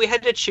 If we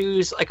had to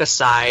choose a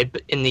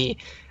side in the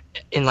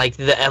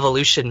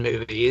evolution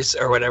movies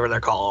or whatever they're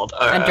called,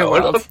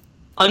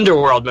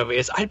 Underworld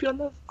movies, I'd be on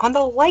the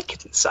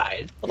Lycan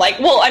side. The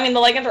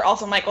Lycans are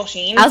also Michael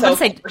Sheen. I was going to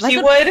say, of course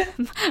you would.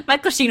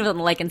 Michael Sheen was on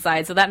the Lycan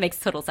side, so that makes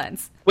total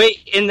sense.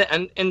 Wait, in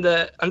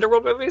the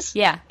Underworld movies?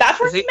 Yeah, that's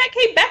where he met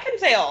Kate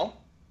Beckinsale.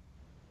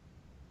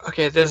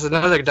 Okay, there's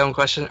another dumb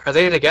question. Are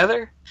they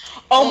together?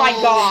 Oh my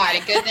god! My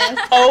goodness!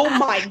 Oh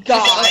my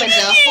god! It opens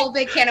a whole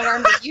big can of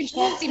worms that you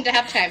don't seem to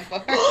have time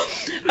for.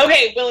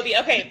 Okay, Willoughby.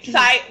 Okay,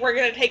 we're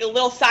gonna take a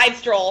little side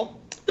stroll.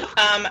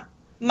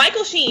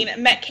 Michael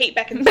Sheen met Kate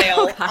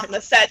Beckinsale on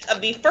the set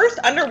of the first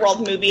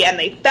Underworld movie, and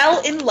they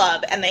fell in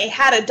love, and they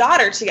had a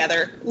daughter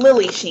together,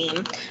 Lily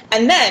Sheen,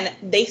 and then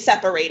they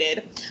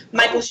separated.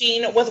 Michael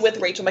Sheen was with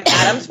Rachel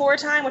McAdams for a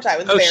time, which I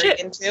was very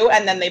into,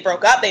 and then they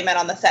broke up. They met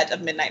on the set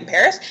of Midnight in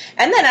Paris,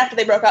 and then after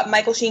they broke up,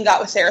 Michael Sheen got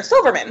with Sarah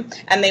Silverman,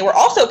 and they were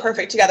also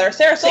perfect together.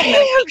 Sarah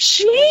Silverman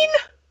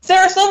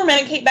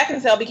and Kate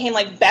Beckinsale became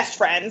best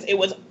friends. It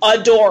was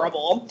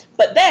adorable.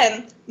 But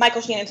then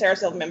Michael Sheen and Sarah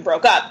Silverman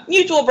broke up.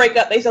 Mutual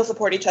breakup. They still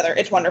support each other.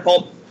 It's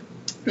wonderful.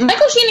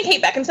 Michael Sheen and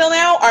Kate Beckinsale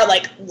now are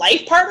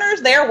life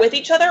partners. They're with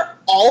each other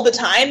all the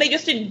time. They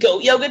just did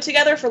goat yoga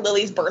together for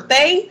Lily's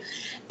birthday.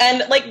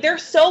 And, they're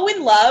so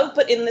in love,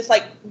 but in this,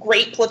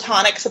 great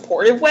platonic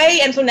supportive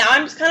way. And so now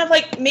I'm just kind of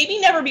maybe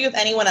never be with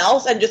anyone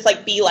else and just,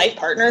 be life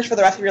partners for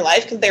the rest of your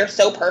life because they're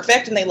so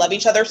perfect and they love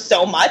each other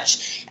so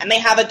much. And they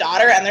have a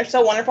daughter and they're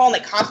so wonderful and they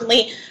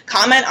constantly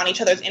comment on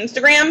each other's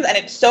Instagrams and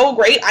it's so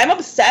great. I'm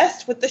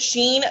obsessed with the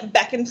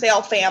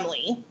Sheen-Beckinsale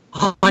family.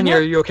 Anya,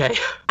 are you okay?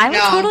 I would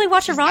totally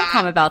watch a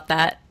rom-com about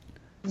that.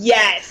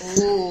 Yes.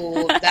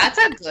 Ooh, that's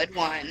a good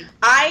one.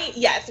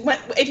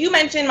 If you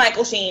mention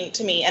Michael Sheen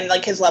to me and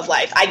like his love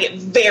life, I get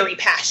very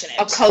passionate.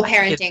 A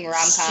co-parenting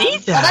rom-com. See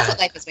that. Well, that's what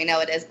life as we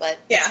know it is, but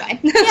Yeah. it's fine.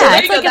 Yeah, There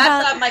it's you go. like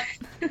That's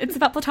about, it's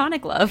about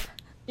platonic love.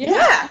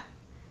 yeah.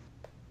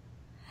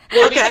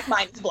 Okay.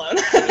 Mind is blown.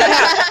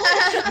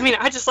 I mean,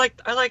 I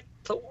like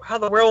how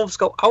the werewolves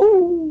go,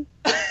 oh.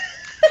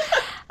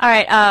 All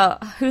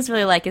right, who's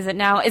really like? Is it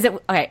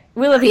okay,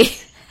 Willoughby.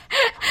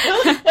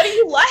 What do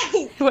you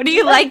like? What do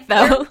you like, though?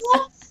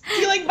 werewolves? Do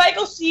you like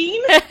Michael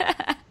Sheen?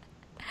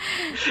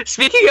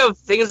 Speaking of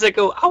things that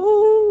go,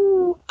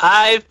 oh,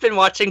 I've been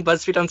watching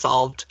BuzzFeed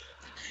Unsolved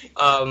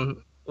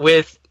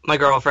with my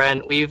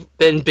girlfriend. We've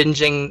been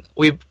binging.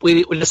 We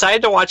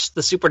decided to watch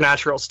the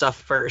supernatural stuff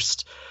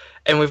first,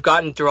 and we've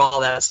gotten through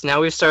all that. So now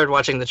we've started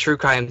watching the true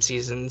crime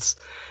seasons.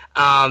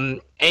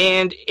 And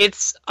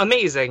it's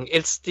amazing.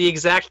 It's the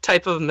exact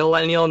type of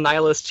millennial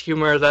nihilist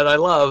humor that I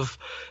love.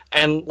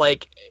 And,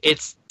 like,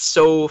 it's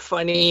so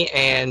funny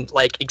and,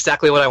 like,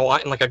 exactly what I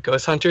want in, like, a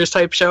Ghost Hunters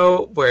type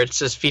show where it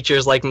just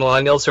features, like,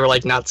 millennials who are,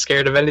 like, not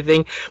scared of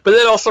anything. But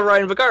then also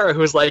Ryan Vergara,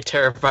 who's, like,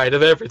 terrified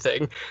of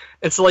everything.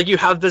 And so, like, you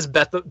have this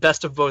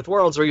best of both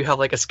worlds where you have,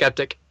 like, a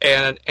skeptic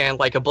and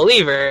like, a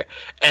believer.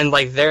 And,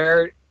 like,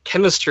 their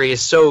chemistry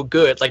is so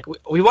good. Like,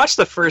 we watched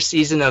the first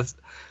season of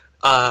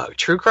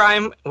True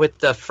Crime with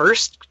the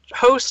first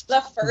host,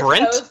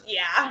 Brent.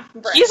 Yeah.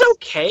 Brent. He's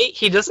okay.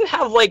 He doesn't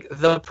have, like,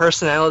 the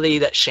personality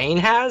that Shane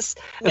has.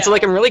 And so,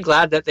 like, I'm really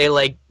glad that they,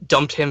 like,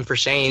 dumped him for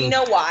Shane. Do you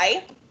know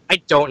why? I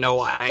don't know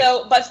why.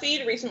 So,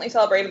 BuzzFeed recently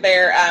celebrated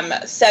their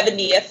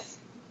 70th,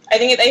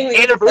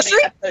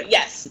 Anniversary? episode.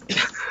 Yes.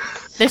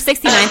 Their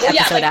 69th episode,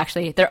 Yeah, like-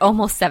 actually. Their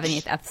almost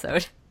 70th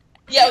episode.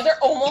 Yeah, it was their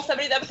almost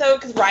 70th episode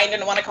because Ryan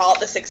didn't want to call it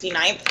the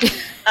 69th.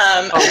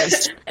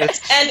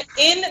 And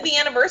in the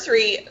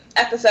anniversary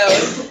episode,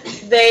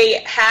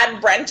 they had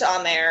Brent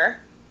on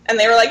there, and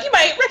they were like, you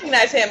might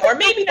recognize him, or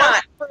maybe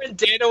not.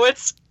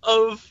 Brandanowitz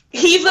of...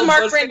 He's the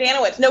Mark BuzzFeed.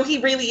 Brandanowitz. No,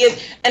 he really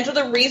is. And so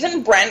the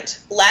reason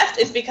Brent left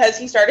is because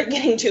he started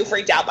getting too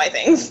freaked out by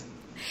things.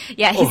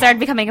 Yeah, he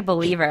started becoming a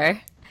believer.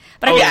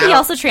 But I think he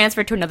also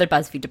transferred to another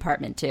BuzzFeed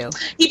department, too.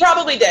 He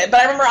probably did,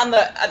 but I remember on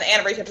the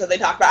anniversary episode they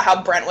talked about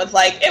how Brent was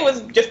like, it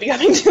was just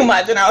becoming too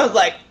much, and I was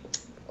like,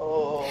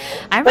 oh.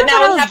 But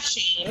now we have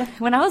Shane.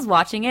 When I was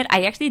watching it,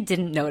 I actually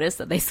didn't notice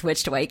that they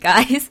switched white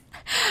guys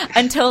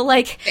until,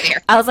 like,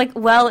 I was, like,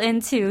 well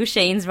into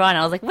Shane's run.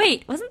 I was like,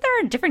 wait, wasn't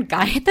there a different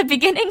guy at the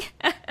beginning?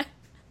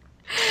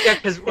 Yeah,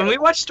 because when we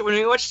watched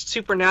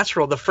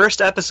Supernatural, the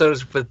first episode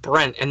was with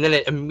Brent, and then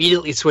it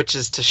immediately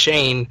switches to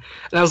Shane.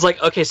 And I was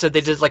like, okay, so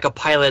they did like a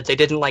pilot, they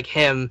didn't like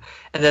him,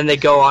 and then they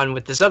go on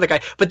with this other guy.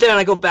 But then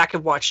I go back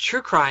and watch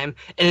True Crime,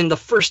 and in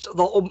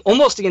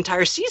almost the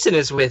entire season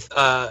is with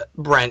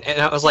Brent,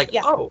 and I was like,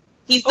 oh,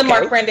 he's the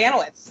Mark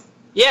Brandanowitz.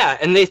 Yeah,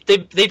 and they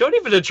don't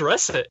even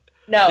address it.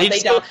 No, they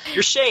don't.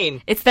 You're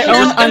Shane. It's their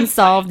own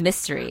unsolved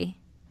mystery.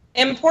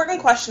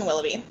 Important question,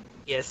 Willoughby.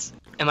 Yes.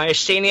 Am I a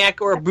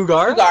Shaniac or a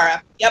Bugar?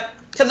 Bugara. Yep.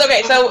 Because,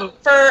 okay, so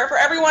for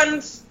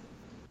everyone's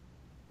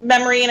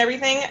memory and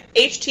everything,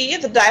 HT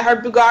is a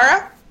diehard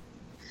Bugara.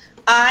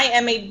 I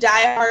am a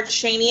diehard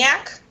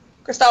Shaniac.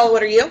 Krystala,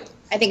 what are you?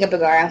 I think a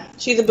Bugara.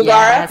 She's a Bugara?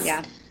 Yes.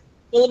 Yeah.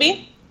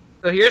 Willoughby?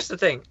 So here's the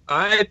thing.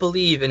 I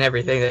believe in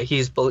everything that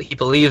he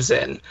believes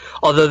in.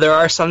 Although there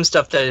are some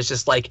stuff that is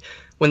just like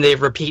when they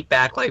repeat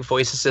back like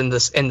voices in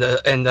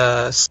the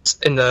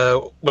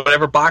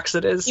whatever box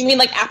it is. You mean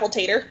like Apple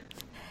Tater?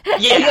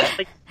 Yeah.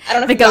 Like, I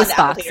don't know if The you've gone ghost to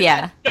Apple box, Tater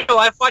yeah. yet. no,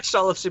 I've watched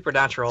all of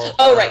Supernatural.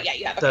 Oh, right, yeah,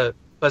 you have. The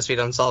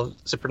BuzzFeed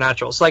Unsolved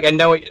Supernatural. So like I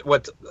know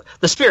what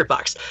the spirit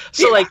box.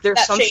 So like there's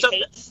That some Shane stuff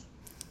hates.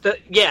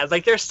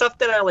 like there's stuff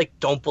that I like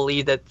don't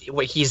believe that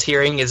what he's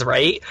hearing is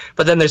right,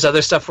 but then there's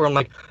other stuff where I'm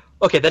like,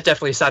 okay, that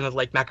definitely sounded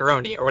like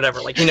macaroni or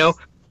whatever, like, you know.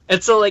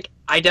 And so like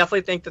I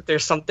definitely think that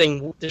there's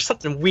something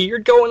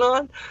weird going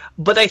on,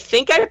 but I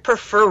think I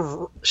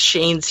prefer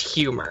Shane's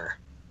humor.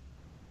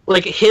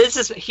 Like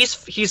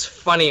he's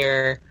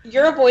funnier.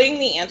 You're avoiding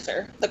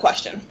the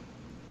question.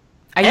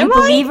 Are you a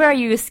believer or are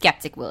you a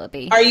skeptic,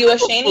 Willoughby? Are you a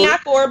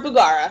Shaniac or a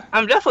Bugara?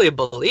 I'm definitely a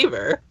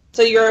believer.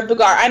 So you're a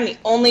Bugara. I'm the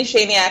only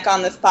Shaniac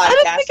on this podcast.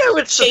 I don't think I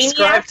would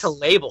subscribe to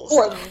labels.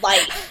 For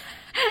life.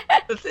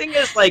 The thing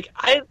is, like,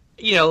 I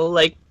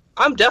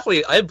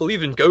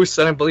believe in ghosts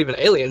and I believe in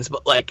aliens,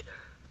 but like,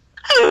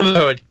 I don't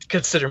know, I would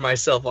consider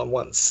myself on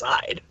one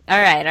side.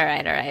 All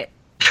right.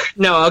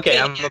 No, okay,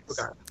 I'm a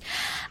Bugara.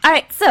 All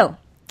right, so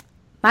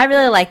my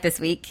really like this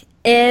week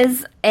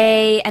is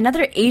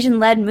another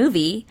Asian-led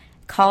movie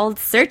called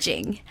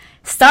Searching,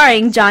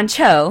 starring John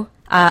Cho.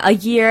 2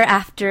 years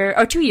after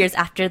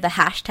the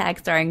hashtag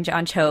starring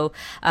John Cho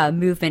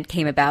movement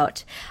came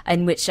about,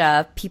 in which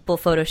people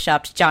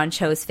photoshopped John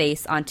Cho's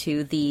face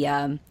onto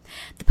the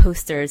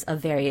posters of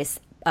various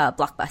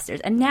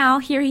blockbusters. And now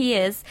here he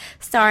is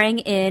starring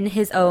in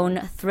his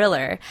own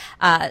thriller.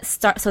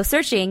 So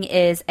Searching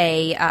is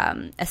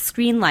a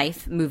screen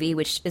life movie,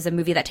 which is a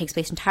movie that takes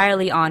place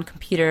entirely on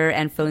computer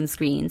and phone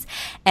screens,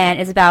 and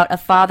is about a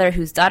father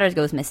whose daughter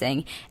goes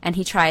missing, and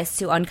he tries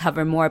to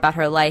uncover more about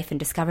her life and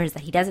discovers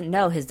that he doesn't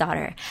know his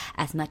daughter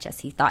as much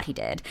as he thought he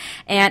did.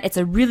 And it's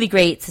a really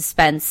great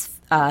suspense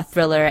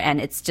thriller, and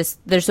it's just,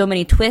 there's so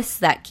many twists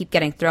that keep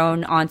getting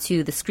thrown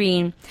onto the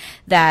screen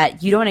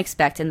that you don't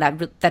expect, and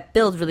that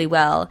build really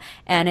well.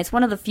 And it's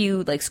one of the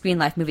few like screen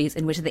life movies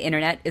in which the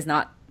internet is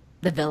not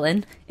the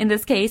villain in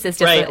this case. It's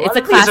just right. it's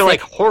a classic. These are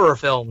like horror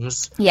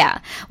films. Yeah,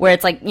 where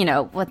it's like,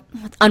 what's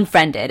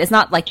Unfriended. It's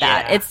not like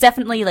that. Yeah. It's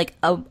definitely like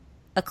a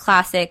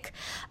classic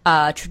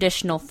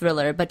traditional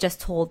thriller, but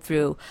just told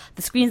through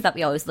the screens that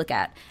we always look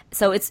at.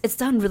 So it's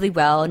done really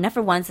well.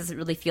 Never once does it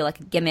really feel like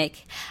a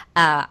gimmick.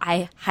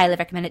 I highly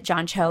recommend it.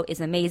 John Cho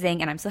is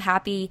amazing, and I'm so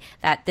happy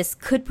that this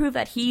could prove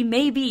that he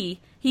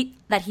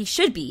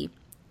should be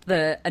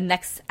the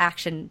next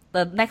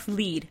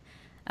lead,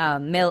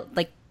 male,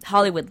 like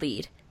Hollywood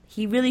lead.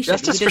 He really should.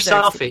 Justice for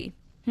Selfie.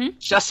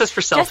 Justice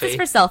for Selfie. Justice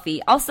for Selfie.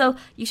 Also,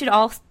 you should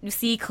all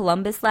see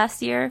Columbus from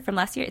last year.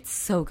 It's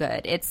so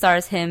good. It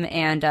stars him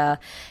and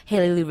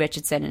Haley Lou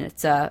Richardson, and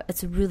it's a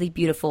really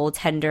beautiful,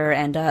 tender,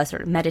 and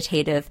sort of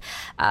meditative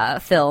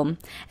film.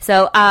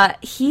 So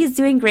he's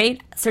doing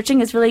great.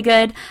 Searching is really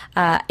good.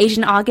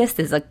 Asian August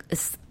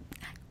is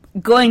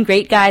going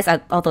great, guys,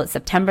 although it's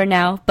September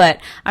now.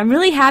 But I'm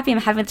really happy. I'm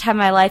having the time of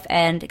my life,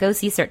 and go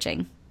see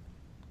Searching.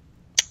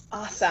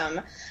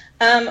 Awesome.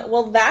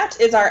 Well, that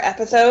is our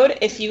episode.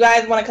 If you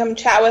guys want to come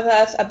chat with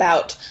us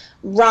about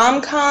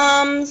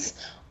rom-coms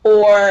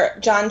or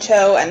John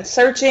Cho and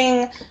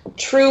Searching,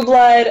 True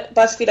Blood,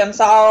 Buzzfeed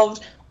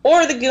Unsolved,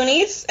 or the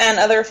Goonies and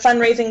other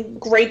fundraising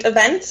great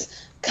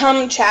events,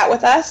 come chat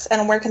with us.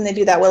 And where can they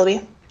do that,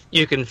 Willoughby?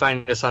 You can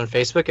find us on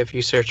Facebook if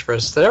you search for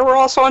us there. We're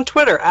also on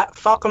Twitter at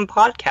Falcon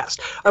Podcast.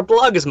 Our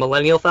blog is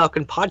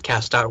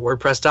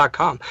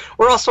millennialfalconpodcast.wordpress.com.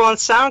 We're also on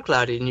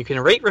SoundCloud, and you can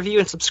rate, review,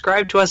 and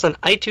subscribe to us on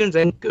iTunes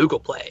and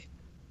Google Play.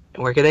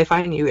 And where can they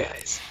find you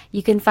guys?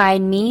 You can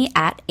find me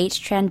at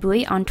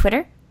HTranBui on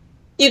Twitter.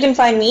 You can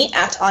find me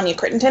at Anya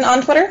Crittenden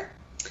on Twitter.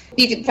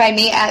 You can find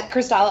me at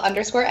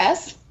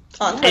Krystala_S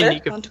on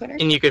Twitter.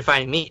 And you can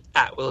find me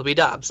at Willoughby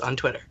Dobbs on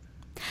Twitter.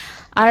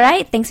 All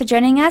right, thanks for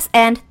joining us,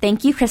 and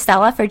thank you,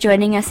 Krystala, for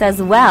joining us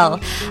as well.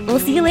 We'll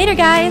see you later,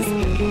 guys.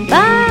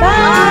 Bye!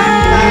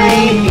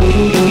 Bye!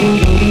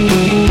 Bye.